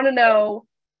 we want to know,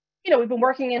 we've been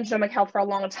working in genomic health for a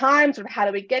long time, sort of how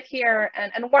do we get here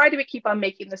and why do we keep on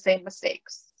making the same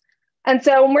mistakes? And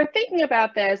so when we're thinking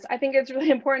about this, I think it's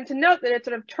really important to note that it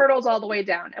sort of turtles all the way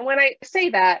down. And when I say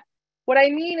that, what I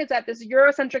mean is that this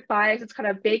Eurocentric bias is kind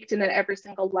of baked in at every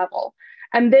single level.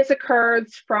 And this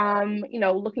occurs from,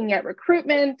 looking at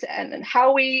recruitment and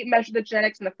how we measure the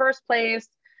genetics in the first place.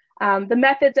 The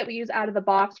methods that we use out of the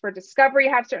box for discovery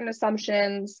have certain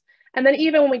assumptions. And then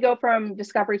even when we go from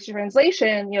discovery to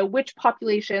translation, which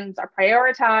populations are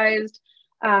prioritized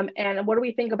and what do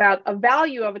we think about a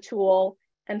value of a tool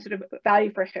and sort of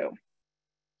value for who.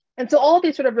 And so all of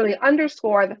these sort of really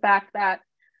underscore the fact that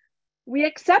we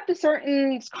accept a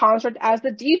certain construct as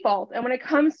the default. And when it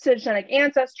comes to genetic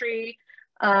ancestry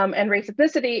and race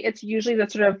ethnicity, it's usually the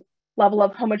sort of level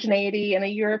of homogeneity and a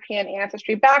European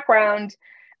ancestry background.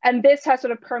 And this has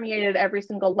sort of permeated every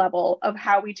single level of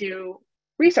how we do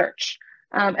research.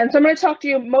 And so I'm going to talk to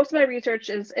you, most of my research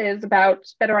is about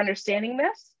better understanding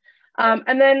this.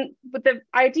 And then with the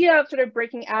idea of sort of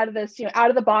breaking out of this, out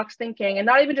of the box thinking, and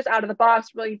not even just out of the box,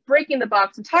 really breaking the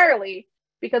box entirely,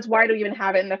 because why do we even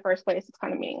have it in the first place? It's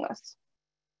kind of meaningless.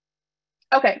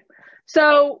 Okay,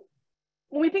 so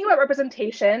when we think about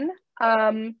representation,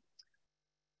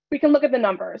 we can look at the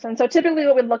numbers. And so typically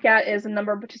what we look at is the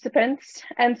number of participants.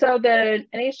 And so the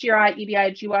NHGRI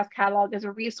EBI GWAS catalog is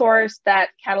a resource that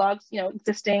catalogs,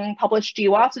 existing published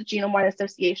GWAS, with genome-wide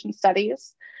association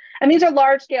studies. And these are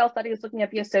large-scale studies looking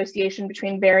at the association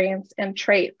between variants and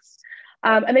traits.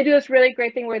 And they do this really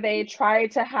great thing where they try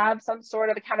to have some sort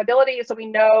of accountability so we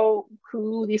know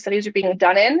who these studies are being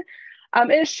done in.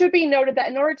 And it should be noted that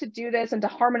in order to do this and to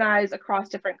harmonize across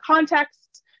different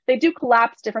contexts, they do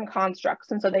collapse different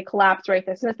constructs. And so they collapse race,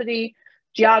 ethnicity,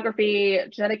 geography,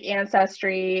 genetic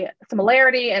ancestry,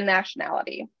 similarity, and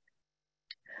nationality.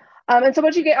 And so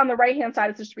what you get on the right-hand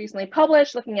side is just recently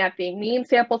published, looking at the mean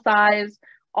sample size.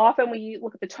 Often we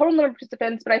look at the total number of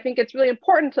participants, but I think it's really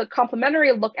important to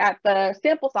complementary look at the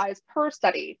sample size per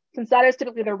study, since that is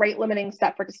typically the rate limiting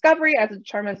step for discovery as it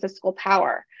determines statistical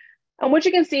power. And what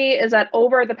you can see is that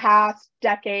over the past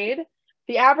decade,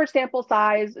 the average sample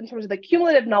size in terms of the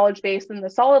cumulative knowledge base in the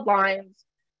solid lines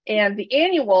And the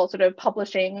annual sort of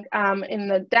publishing in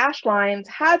the dashed lines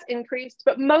has increased,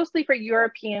 but mostly for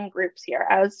European groups here,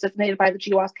 as designated by the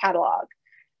GWAS catalog.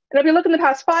 And if we look in the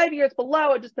past 5 years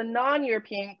below at just the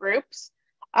non-European groups,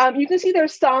 you can see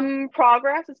there's some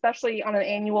progress, especially on an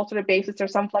annual sort of basis.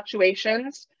 There's some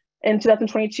fluctuations in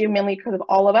 2022, mainly because of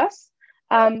all of us,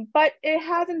 but it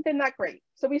hasn't been that great.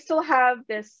 So we still have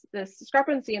this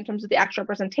discrepancy in terms of the actual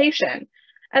representation.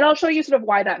 And I'll show you sort of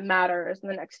why that matters in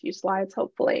the next few slides,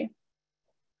 hopefully.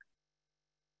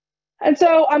 And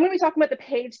so I'm going to be talking about the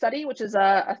PAGE study, which is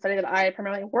a study that I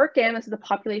primarily work in. This is a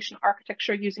population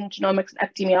architecture using genomics and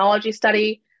epidemiology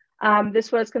study. This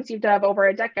was conceived of over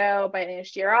a decade ago by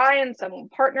NHGRI and some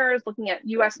partners looking at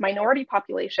US minority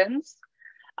populations.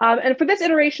 And for this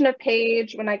iteration of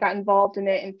PAGE, when I got involved in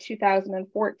it in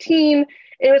 2014,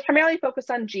 it was primarily focused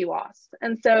on GWAS.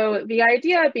 And so the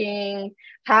idea being,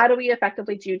 how do we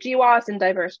effectively do GWAS in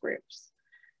diverse groups?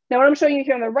 Now, what I'm showing you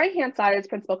here on the right-hand side is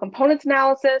principal components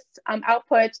analysis.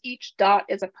 Output, each dot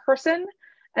is a person,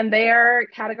 and they are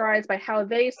categorized by how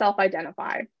they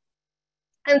self-identify.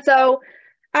 And so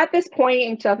at this point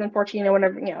in 2014 or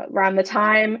whenever, around the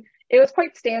time, it was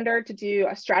quite standard to do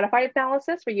a stratified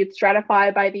analysis where you'd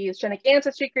stratify by these genetic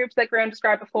ancestry groups that Graham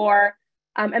described before,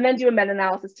 and then do a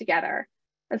meta-analysis together.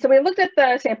 And so we looked at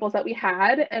the samples that we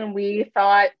had and we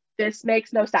thought, this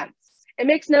makes no sense. It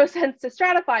makes no sense to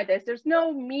stratify this. There's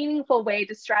no meaningful way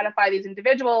to stratify these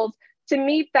individuals to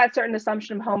meet that certain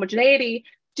assumption of homogeneity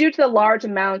due to the large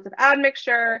amounts of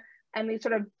admixture and these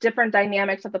sort of different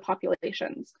dynamics of the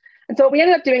populations. And so what we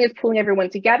ended up doing is pooling everyone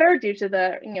together due to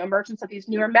the emergence of these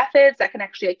newer methods that can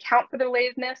actually account for the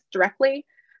relatedness directly.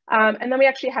 And then we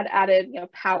actually had added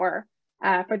power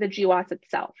for the GWAS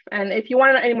itself. And if you want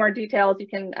to know any more details, you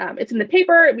can, it's in the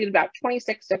paper. We had about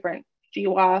 26 different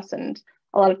GWAS and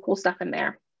a lot of cool stuff in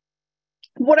there.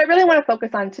 What I really want to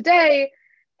focus on today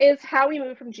is how we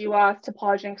move from GWAS to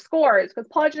polygenic scores, because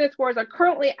polygenic scores are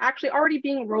currently actually already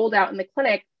being rolled out in the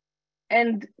clinic.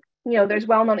 And there's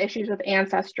well-known issues with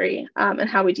Ancestry and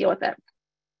how we deal with it.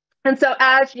 And so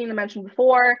as Janina mentioned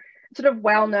before, it's sort of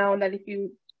well known that if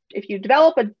you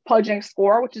develop a polygenic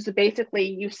score, which is basically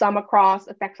you sum across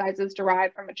effect sizes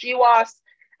derived from a GWAS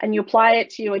and you apply it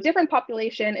to a different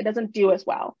population, it doesn't do as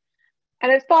well.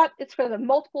 And it's thought it's because of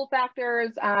multiple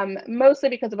factors, mostly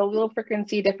because of allele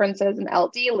frequency differences in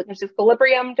LD, lineage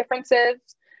equilibrium differences.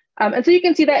 And so you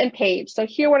can see that in PAGE. So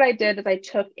here what I did is I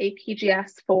took a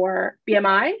PGS for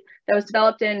BMI that was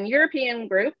developed in European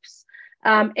groups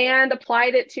and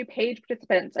applied it to PAGE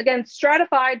participants, again,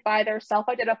 stratified by their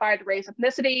self-identified race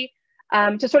ethnicity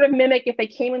to sort of mimic if they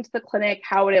came into the clinic,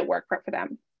 how would it work for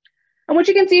them? And what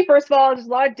you can see, first of all, there's a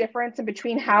lot of difference in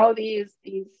between how this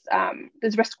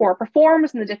risk score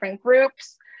performs in the different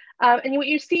groups. And what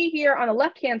you see here on the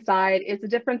left-hand side is the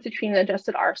difference between the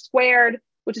adjusted R-squared,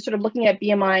 which is sort of looking at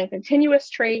BMI and continuous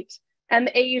trait, and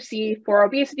the AUC for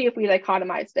obesity if we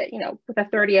dichotomized it, with a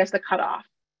 30 as the cutoff.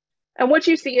 And what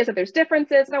you see is that there's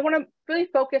differences, and I want to really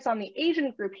focus on the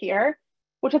Asian group here,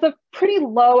 which has a pretty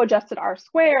low adjusted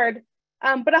R-squared,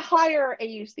 but a higher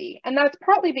AUC. And that's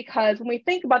partly because when we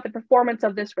think about the performance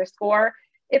of this risk score,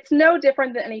 it's no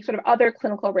different than any sort of other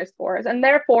clinical risk scores, and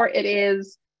therefore it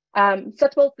is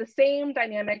susceptible to the same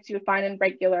dynamics you would find in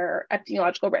regular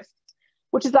epidemiological risks,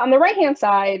 which is on the right-hand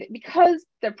side, because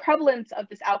the prevalence of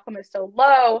this outcome is so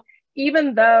low,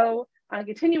 even though on a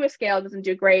continuous scale it doesn't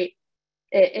do great,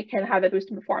 it can have a boost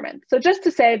in performance. So just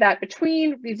to say that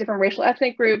between these different racial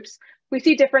ethnic groups, we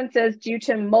see differences due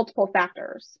to multiple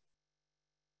factors.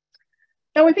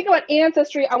 Now, when we think about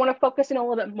ancestry, I want to focus in a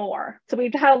little bit more. So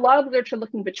we've had a lot of literature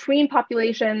looking between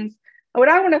populations. And what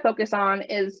I want to focus on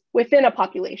is within a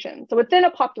population. So within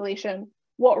a population,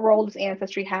 what role does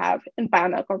ancestry have in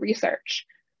biomedical research?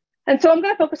 And so I'm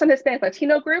going to focus on Hispanic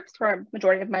Latino groups, where a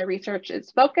majority of my research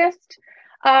is focused.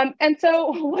 And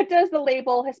so what does the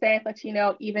label Hispanic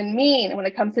Latino even mean when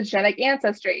it comes to genetic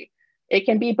ancestry? It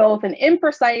can be both an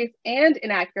imprecise and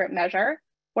inaccurate measure.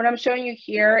 What I'm showing you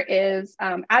here is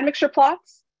admixture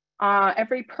plots.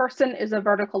 Every person is a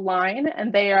vertical line,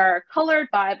 and they are colored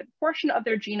by the proportion of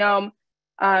their genome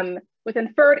with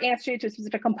inferred ancestry to a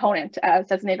specific component, as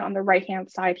designated on the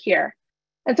right-hand side here.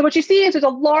 And so what you see is there's a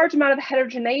large amount of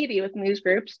heterogeneity within these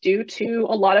groups due to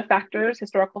a lot of factors,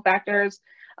 historical factors,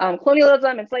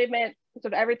 colonialism, enslavement,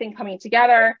 sort of everything coming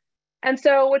together. And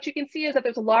so what you can see is that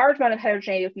there's a large amount of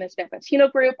heterogeneity within the Hispanic Latino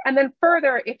group. And then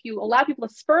further, if you allow people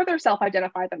to further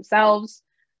self-identify themselves,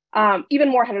 even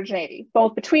more heterogeneity,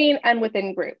 both between and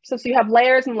within groups. So you have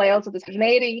layers and layers of this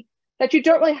heterogeneity that you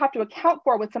don't really have to account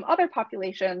for with some other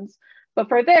populations. But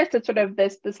for this, it's sort of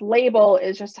this label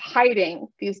is just hiding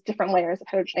these different layers of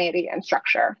heterogeneity and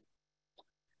structure.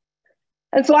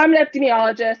 And so I'm an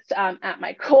epidemiologist at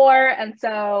my core. And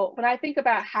so when I think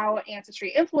about how Ancestry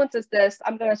influences this,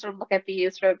 I'm going to sort of look at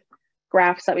these sort of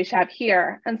graphs that we have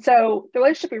here. And so the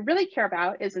relationship we really care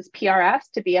about is this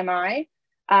PRS to BMI.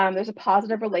 There's a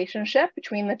positive relationship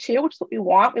between the two, which is what we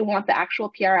want. We want the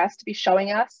actual PRS to be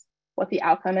showing us what the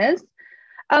outcome is.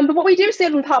 But what we do see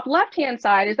on the top left-hand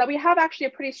side is that we have actually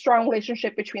a pretty strong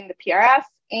relationship between the PRS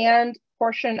and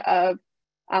portion of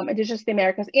Indigenous to the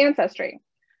Americas ancestry.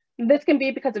 This can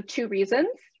be because of two reasons.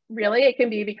 Really, it can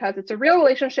be because it's a real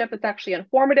relationship that's actually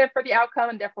informative for the outcome,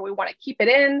 and therefore we want to keep it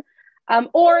in,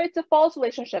 or it's a false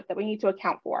relationship that we need to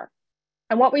account for.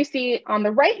 And what we see on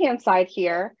the right-hand side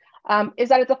here is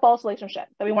that it's a false relationship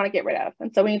that we want to get rid of.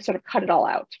 And so we need to sort of cut it all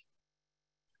out.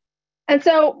 And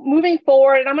so moving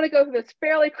forward, and I'm going to go through this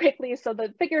fairly quickly, so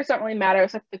the figures don't really matter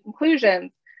except the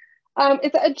conclusions.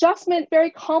 It's an adjustment,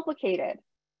 very complicated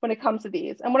when it comes to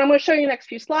these. And what I'm going to show you in the next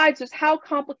few slides is how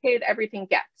complicated everything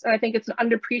gets. And I think it's an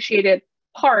underappreciated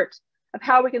part of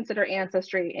how we consider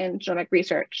ancestry in genomic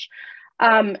research.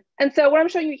 And so what I'm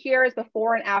showing you here is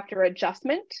before and after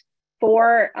adjustment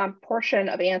for portion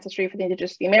of ancestry for the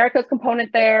Indigenous to the Americas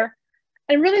component there.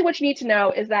 And really what you need to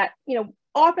know is that,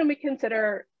 often we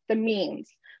consider the means,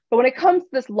 but when it comes to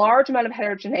this large amount of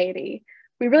heterogeneity,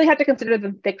 we really have to consider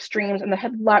the extremes and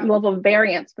the level of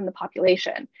variance in the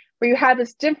population, where you have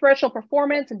this differential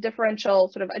performance and differential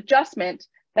sort of adjustment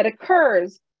that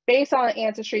occurs based on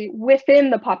ancestry within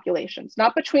the populations,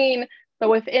 not between, but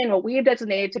within what we've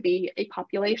designated to be a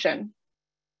population.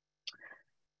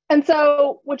 And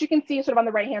so what you can see sort of on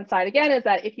the right-hand side again is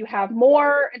that if you have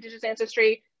more Indigenous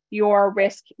ancestry, your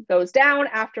risk goes down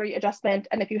after adjustment,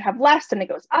 and if you have less, then it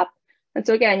goes up. And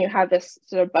so again, you have this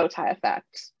sort of bow tie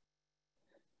effect.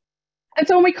 And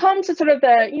so when we come to sort of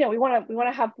the, we want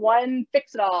to have one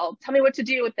fix it all. Tell me what to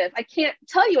do with this. I can't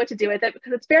tell you what to do with it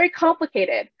because it's very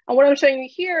complicated. And what I'm showing you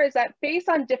here is that based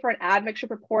on different admixture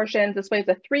proportions, this way is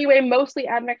a three-way mostly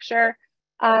admixture,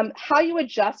 how you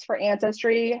adjust for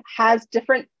ancestry has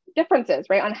differences,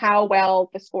 right, on how well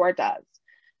the score does.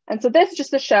 And so this is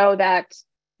just to show that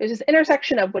there's this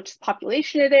intersection of which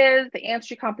population it is, the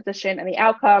ancestry composition, and the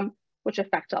outcome, which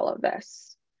affect all of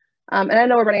this. And I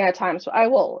know we're running out of time, so I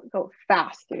will go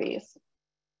fast through these.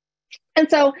 And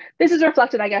so this is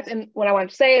reflected, I guess, in what I want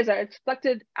to say is that it's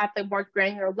reflected at the more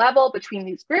granular level between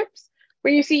these groups,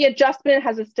 where you see adjustment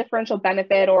has this differential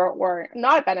benefit or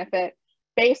not a benefit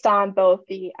based on both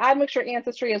the admixture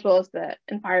ancestry as well as the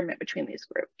environment between these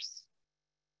groups.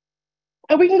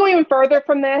 And we can go even further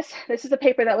from this. This is a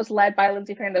paper that was led by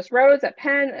Lindsay Fernandez-Rhodes at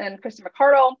Penn and Kristen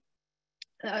McCardle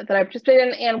that I participated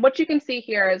in. And what you can see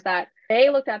here is that they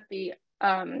looked at the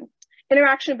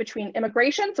interaction between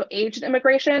immigration, so age and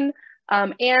immigration,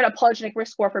 and a polygenic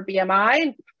risk score for BMI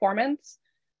and performance.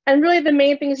 And really the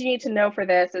main things you need to know for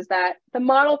this is that the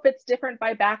model fits different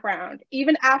by background,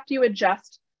 even after you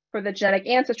adjust for the genetic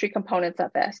ancestry components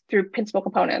of this through principal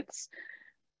components.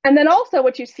 And then also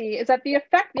what you see is that the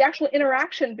actual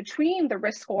interaction between the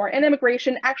risk score and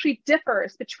immigration actually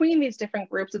differs between these different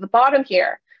groups at the bottom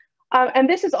here. And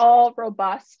this is all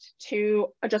robust to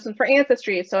adjustment for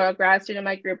ancestry. So a grad student in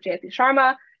my group, Jayati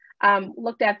Sharma,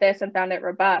 looked at this and found it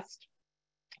robust.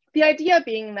 The idea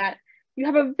being that you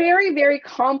have a very, very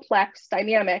complex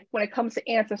dynamic when it comes to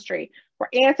ancestry, where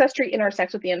ancestry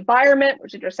intersects with the environment,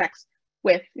 which intersects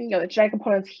with the genetic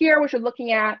components here, which we're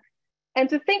looking at. And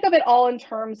to think of it all in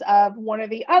terms of one or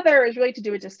the other is really to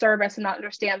do a disservice and not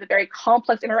understand the very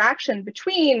complex interaction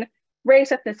between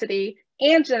race, ethnicity,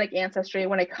 and genetic ancestry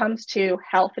when it comes to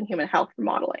health and human health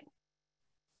modeling.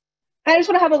 I just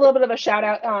want to have a little bit of a shout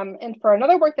out and for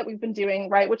another work that we've been doing,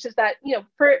 right, which is that,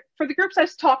 for the groups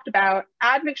I've talked about,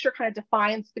 admixture kind of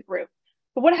defines the group.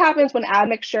 But what happens when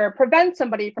admixture prevents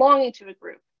somebody from belonging to a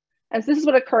group? And so this is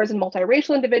what occurs in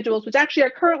multiracial individuals, which actually are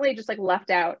currently just like left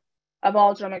out of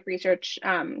all genomic research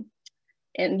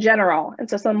in general. And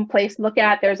so some place to look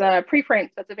at, there's a preprint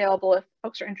that's available if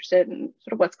folks are interested in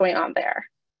sort of what's going on there.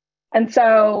 And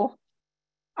so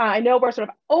I know we're sort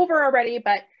of over already,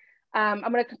 but I'm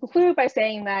going to conclude by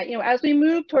saying that, as we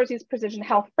move towards these precision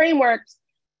health frameworks,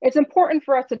 it's important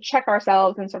for us to check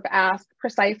ourselves and sort of ask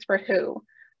precise for who,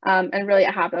 and really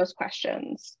have those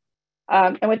questions.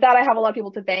 And with that, I have a lot of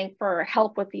people to thank for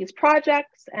help with these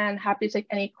projects and happy to take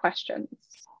any questions.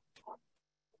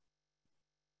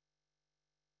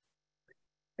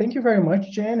 Thank you very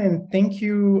much, Jen, and thank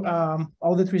you,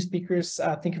 all the three speakers.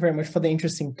 Thank you very much for the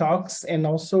interesting talks and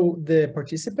also the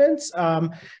participants.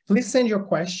 Please send your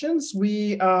questions.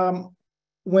 We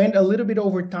went a little bit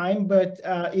over time, but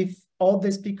if all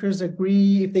the speakers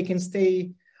agree, if they can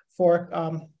stay for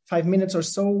 5 minutes or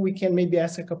so, we can maybe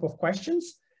ask a couple of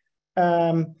questions.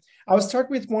 I'll start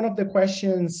with one of the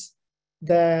questions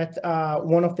that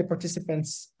one of the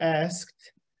participants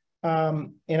asked,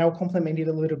 and I'll complement it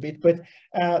a little bit. But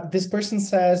this person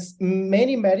says,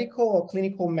 many medical or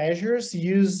clinical measures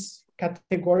use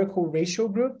categorical racial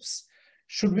groups.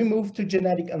 Should we move to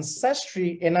genetic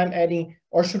ancestry? And I'm adding,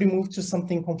 or should we move to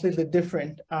something completely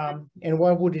different? And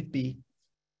what would it be?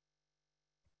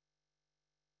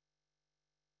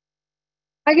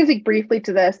 I can speak briefly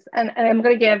to this, and I'm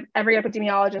going to give every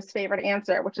epidemiologist's favorite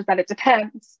answer, which is that it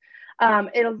depends.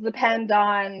 It'll depend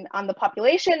on the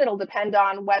population. It'll depend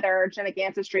on whether genetic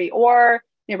ancestry or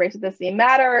race ethnicity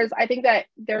matters. I think that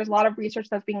there's a lot of research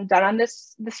that's being done on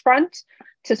this front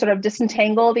to sort of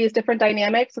disentangle these different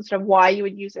dynamics and sort of why you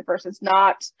would use it versus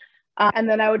not. And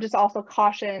then I would just also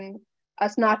caution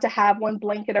us not to have one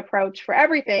blanket approach for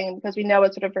everything, because we know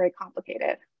it's sort of very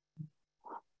complicated.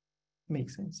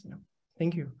 Makes sense. Yeah.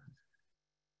 Thank you.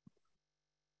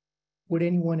 Would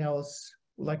anyone else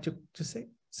like to say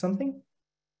something?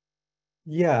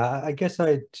 Yeah, I guess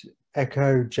I'd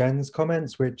echo Jen's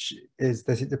comments, which is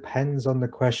that it depends on the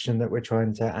question that we're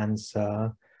trying to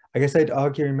answer. I guess I'd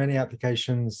argue in many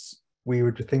applications, we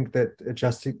would think that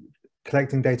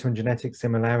collecting data on genetic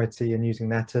similarity and using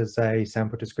that as a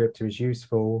sample descriptor is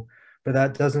useful, but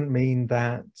that doesn't mean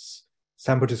that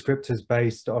sample descriptors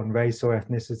based on race or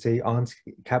ethnicity aren't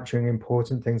capturing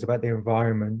important things about the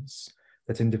environments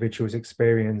that individuals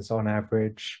experience on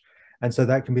average. And so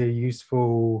that can be a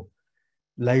useful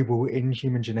label in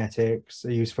human genetics,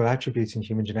 a useful attribute in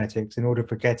human genetics, in order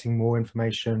for getting more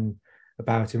information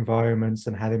about environments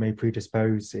and how they may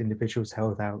predispose individuals'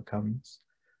 health outcomes.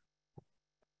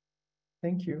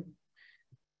 Thank you.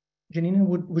 Janina,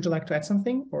 would you like to add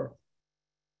something? Or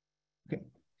okay,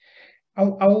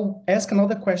 I'll ask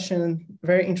another question,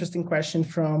 very interesting question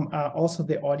from also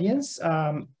the audience.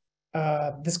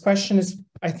 This question is,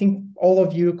 I think all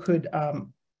of you could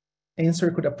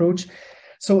answer, could approach.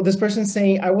 So this person is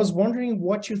saying, I was wondering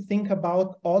what you think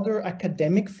about other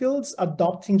academic fields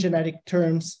adopting genetic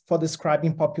terms for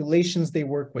describing populations they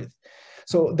work with.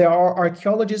 So there are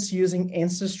archaeologists using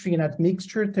ancestry and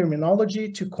admixture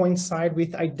terminology to coincide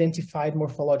with identified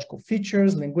morphological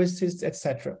features, linguistics,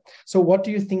 etc. So what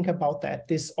do you think about that,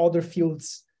 these other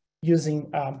fields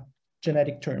using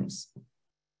genetic terms?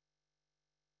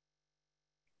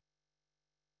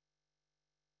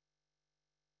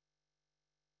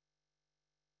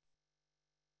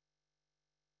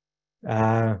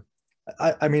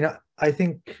 I mean, I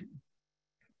think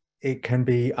it can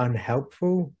be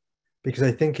unhelpful because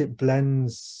I think it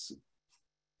blends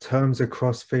terms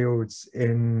across fields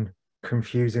in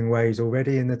confusing ways.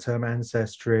 Already in the term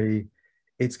ancestry,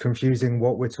 it's confusing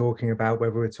what we're talking about,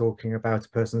 whether we're talking about a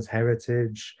person's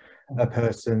heritage, a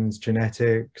person's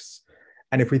genetics.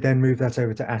 And if we then move that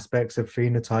over to aspects of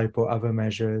phenotype or other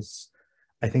measures,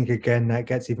 I think, again, that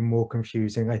gets even more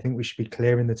confusing. I think we should be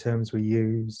clear in the terms we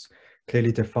use,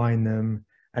 clearly define them,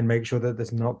 and make sure that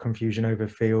there's not confusion over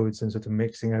fields and sort of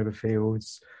mixing over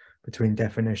fields between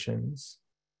definitions.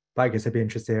 But I guess I'd be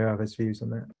interested to hear others' views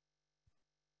on that.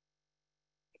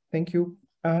 Thank you.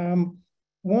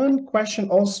 One question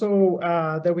also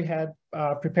that we had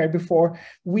prepared before,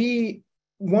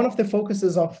 one of the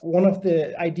focuses of one of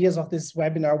the ideas of this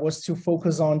webinar was to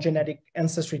focus on genetic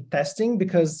ancestry testing,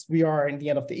 because we are in the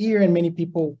end of the year and many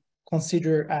people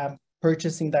consider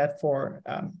purchasing that for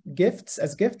gifts.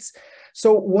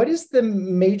 So what is the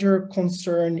major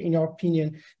concern, in your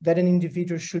opinion, that an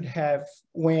individual should have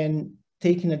when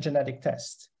taking a genetic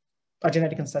test, a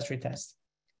genetic ancestry test?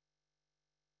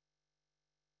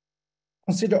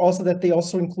 Consider also that they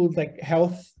also include like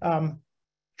health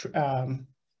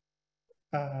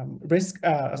risk,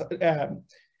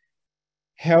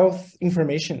 health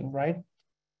information, right?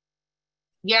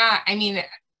 Yeah, I mean,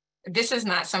 this is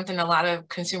not something a lot of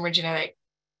consumer genetic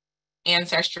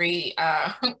ancestry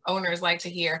owners like to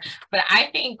hear, but I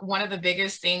think one of the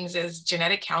biggest things is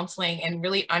genetic counseling and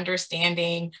really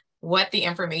understanding what the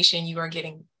information you are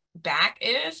getting back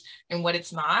is and what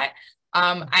it's not.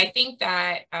 I think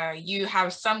that you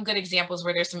have some good examples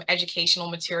where there's some educational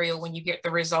material when you get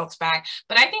the results back,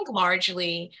 but I think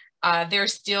largely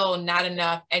there's still not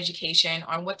enough education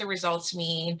on what the results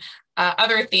mean.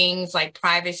 Other things like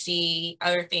privacy,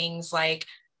 other things like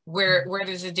where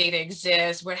does the data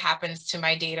exist? What happens to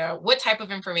my data? What type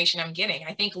of information I'm getting?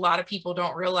 I think a lot of people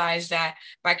don't realize that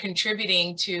by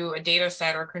contributing to a data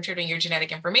set or contributing your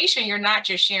genetic information, you're not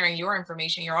just sharing your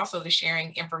information, you're also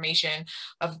sharing information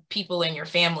of people in your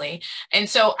family. And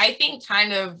so I think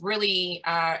kind of really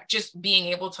just being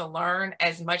able to learn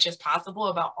as much as possible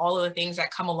about all of the things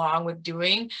that come along with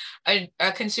doing a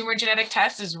consumer genetic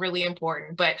test is really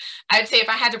important. But I'd say if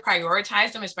I had to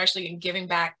prioritize them, especially in giving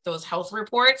back those health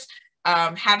reports,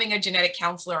 having a genetic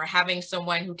counselor or having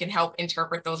someone who can help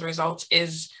interpret those results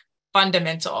is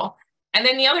fundamental. And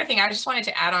then the other thing I just wanted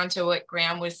to add on to what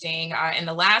Graham was saying in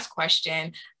the last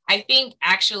question, I think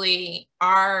actually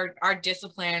our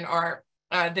discipline, or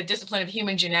the discipline of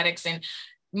human genetics, and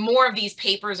more of these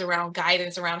papers around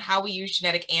guidance around how we use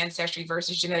genetic ancestry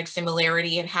versus genetic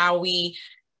similarity, and how we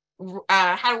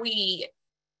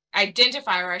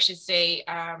identify, or I should say,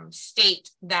 state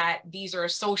that these are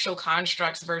social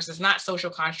constructs versus not social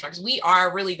constructs. We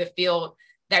are really the field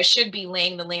that should be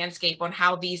laying the landscape on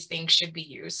how these things should be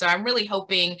used. So I'm really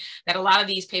hoping that a lot of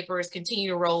these papers continue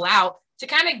to roll out to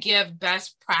kind of give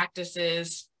best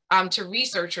practices to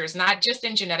researchers, not just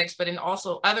in genetics, but in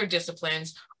also other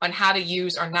disciplines, on how to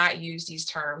use or not use these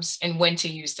terms and when to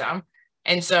use them.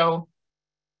 And so,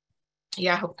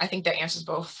 yeah, I think that answers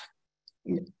both.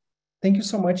 Yeah. Thank you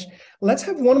so much. Let's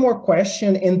have one more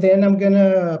question, and then I'm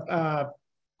gonna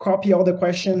copy all the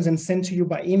questions and send to you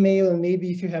by email. And maybe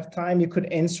if you have time, you could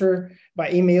answer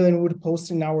by email and we would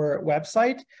post in our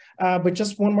website. But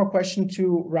just one more question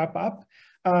to wrap up.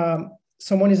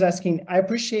 Someone is asking, I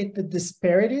appreciate the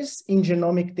disparities in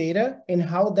genomic data and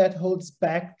how that holds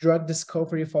back drug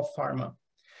discovery for pharma.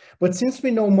 But since we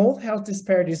know most health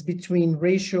disparities between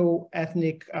racial,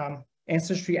 ethnic,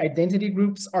 ancestry identity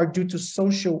groups are due to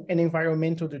social and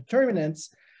environmental determinants,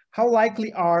 how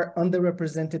likely are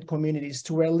underrepresented communities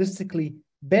to realistically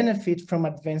benefit from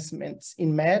advancements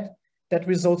in med that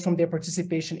result from their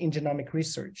participation in genomic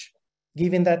research,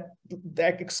 given that the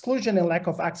exclusion and lack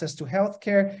of access to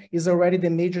healthcare is already the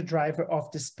major driver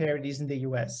of disparities in the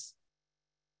US?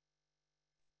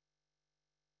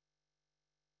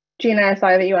 Gina, I saw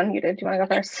that you unmuted. Do you want to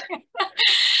go first?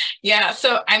 Yeah,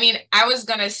 so I mean, I was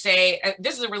going to say,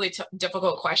 this is a really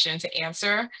difficult question to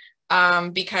answer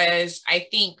because I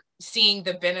think seeing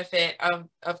the benefit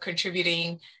of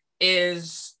contributing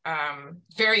is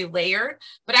very layered.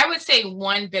 But I would say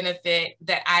one benefit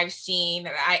that I've seen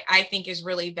that I think is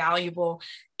really valuable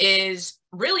is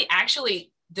really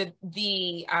actually the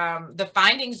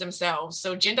findings themselves.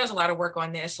 So Jen does a lot of work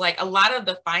on this, like a lot of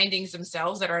the findings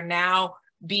themselves that are now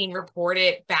being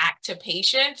reported back to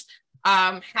patients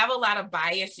have a lot of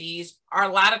biases, are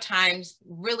a lot of times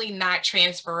really not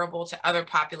transferable to other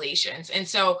populations. And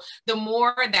so the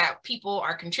more that people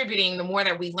are contributing, the more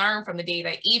that we learn from the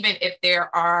data, even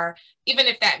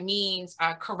if that means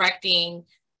correcting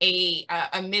a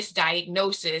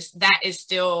misdiagnosis, that is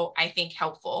still, I think,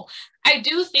 helpful. I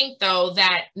do think, though,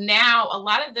 that now a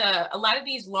lot of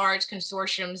these large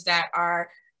consortiums that are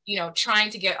trying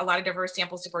to get a lot of diverse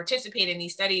samples to participate in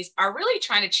these studies are really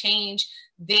trying to change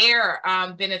their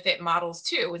benefit models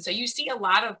too. And so you see a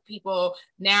lot of people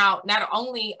now not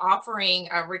only offering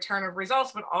a return of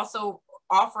results, but also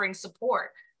offering support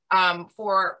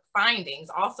for findings,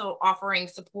 also offering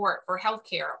support for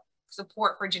healthcare,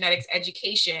 support for genetics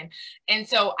education. And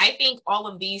so I think all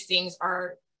of these things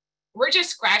we're just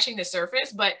scratching the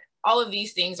surface, but all of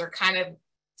these things are kind of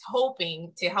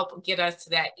hoping to help get us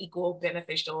to that equal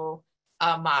beneficial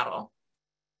model.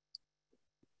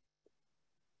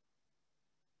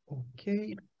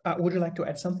 Okay, would you like to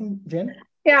add something, Jen?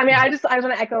 Yeah, I mean, I just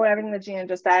want to echo everything that Gina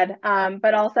just said,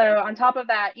 but also on top of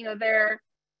that,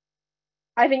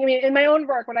 I think, in my own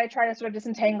work, what I try to sort of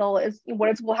disentangle is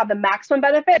will have the maximum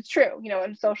benefit. It's true,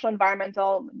 and social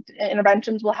environmental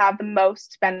interventions will have the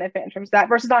most benefit in terms of that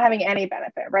versus not having any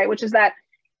benefit, right? Which is that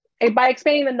by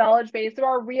expanding the knowledge base, there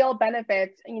are real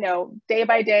benefits, day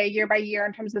by day, year by year,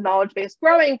 in terms of the knowledge base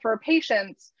growing for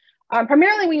patients.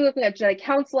 Primarily when you're looking at genetic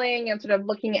counseling and sort of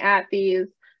looking at these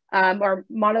or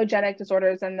monogenic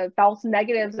disorders and the false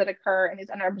negatives that occur in these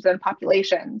underrepresented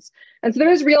populations. And so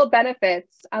there's real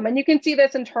benefits. And you can see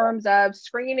this in terms of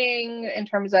screening, in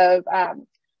terms of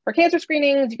for cancer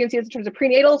screenings, you can see this in terms of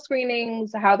prenatal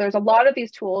screenings, how there's a lot of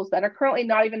these tools that are currently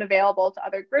not even available to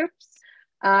other groups.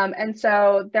 And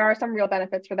so there are some real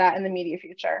benefits for that in the immediate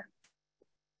future.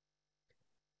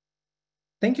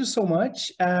 Thank you so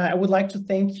much. I would like to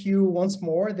thank you once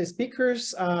more, the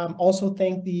speakers. Also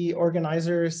thank the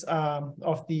organizers of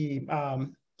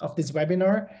this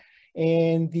webinar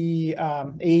and the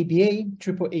AABA,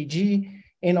 AAAG,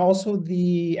 and also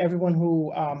everyone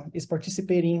who is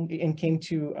participating and came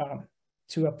to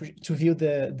view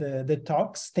the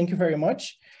talks. Thank you very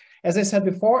much. As I said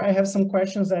before, I have some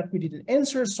questions that we didn't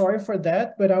answer. Sorry for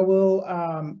that, but I will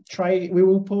we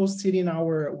will post it in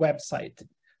our website,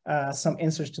 some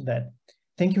answers to that.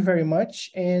 Thank you very much,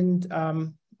 and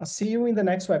I'll see you in the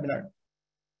next webinar.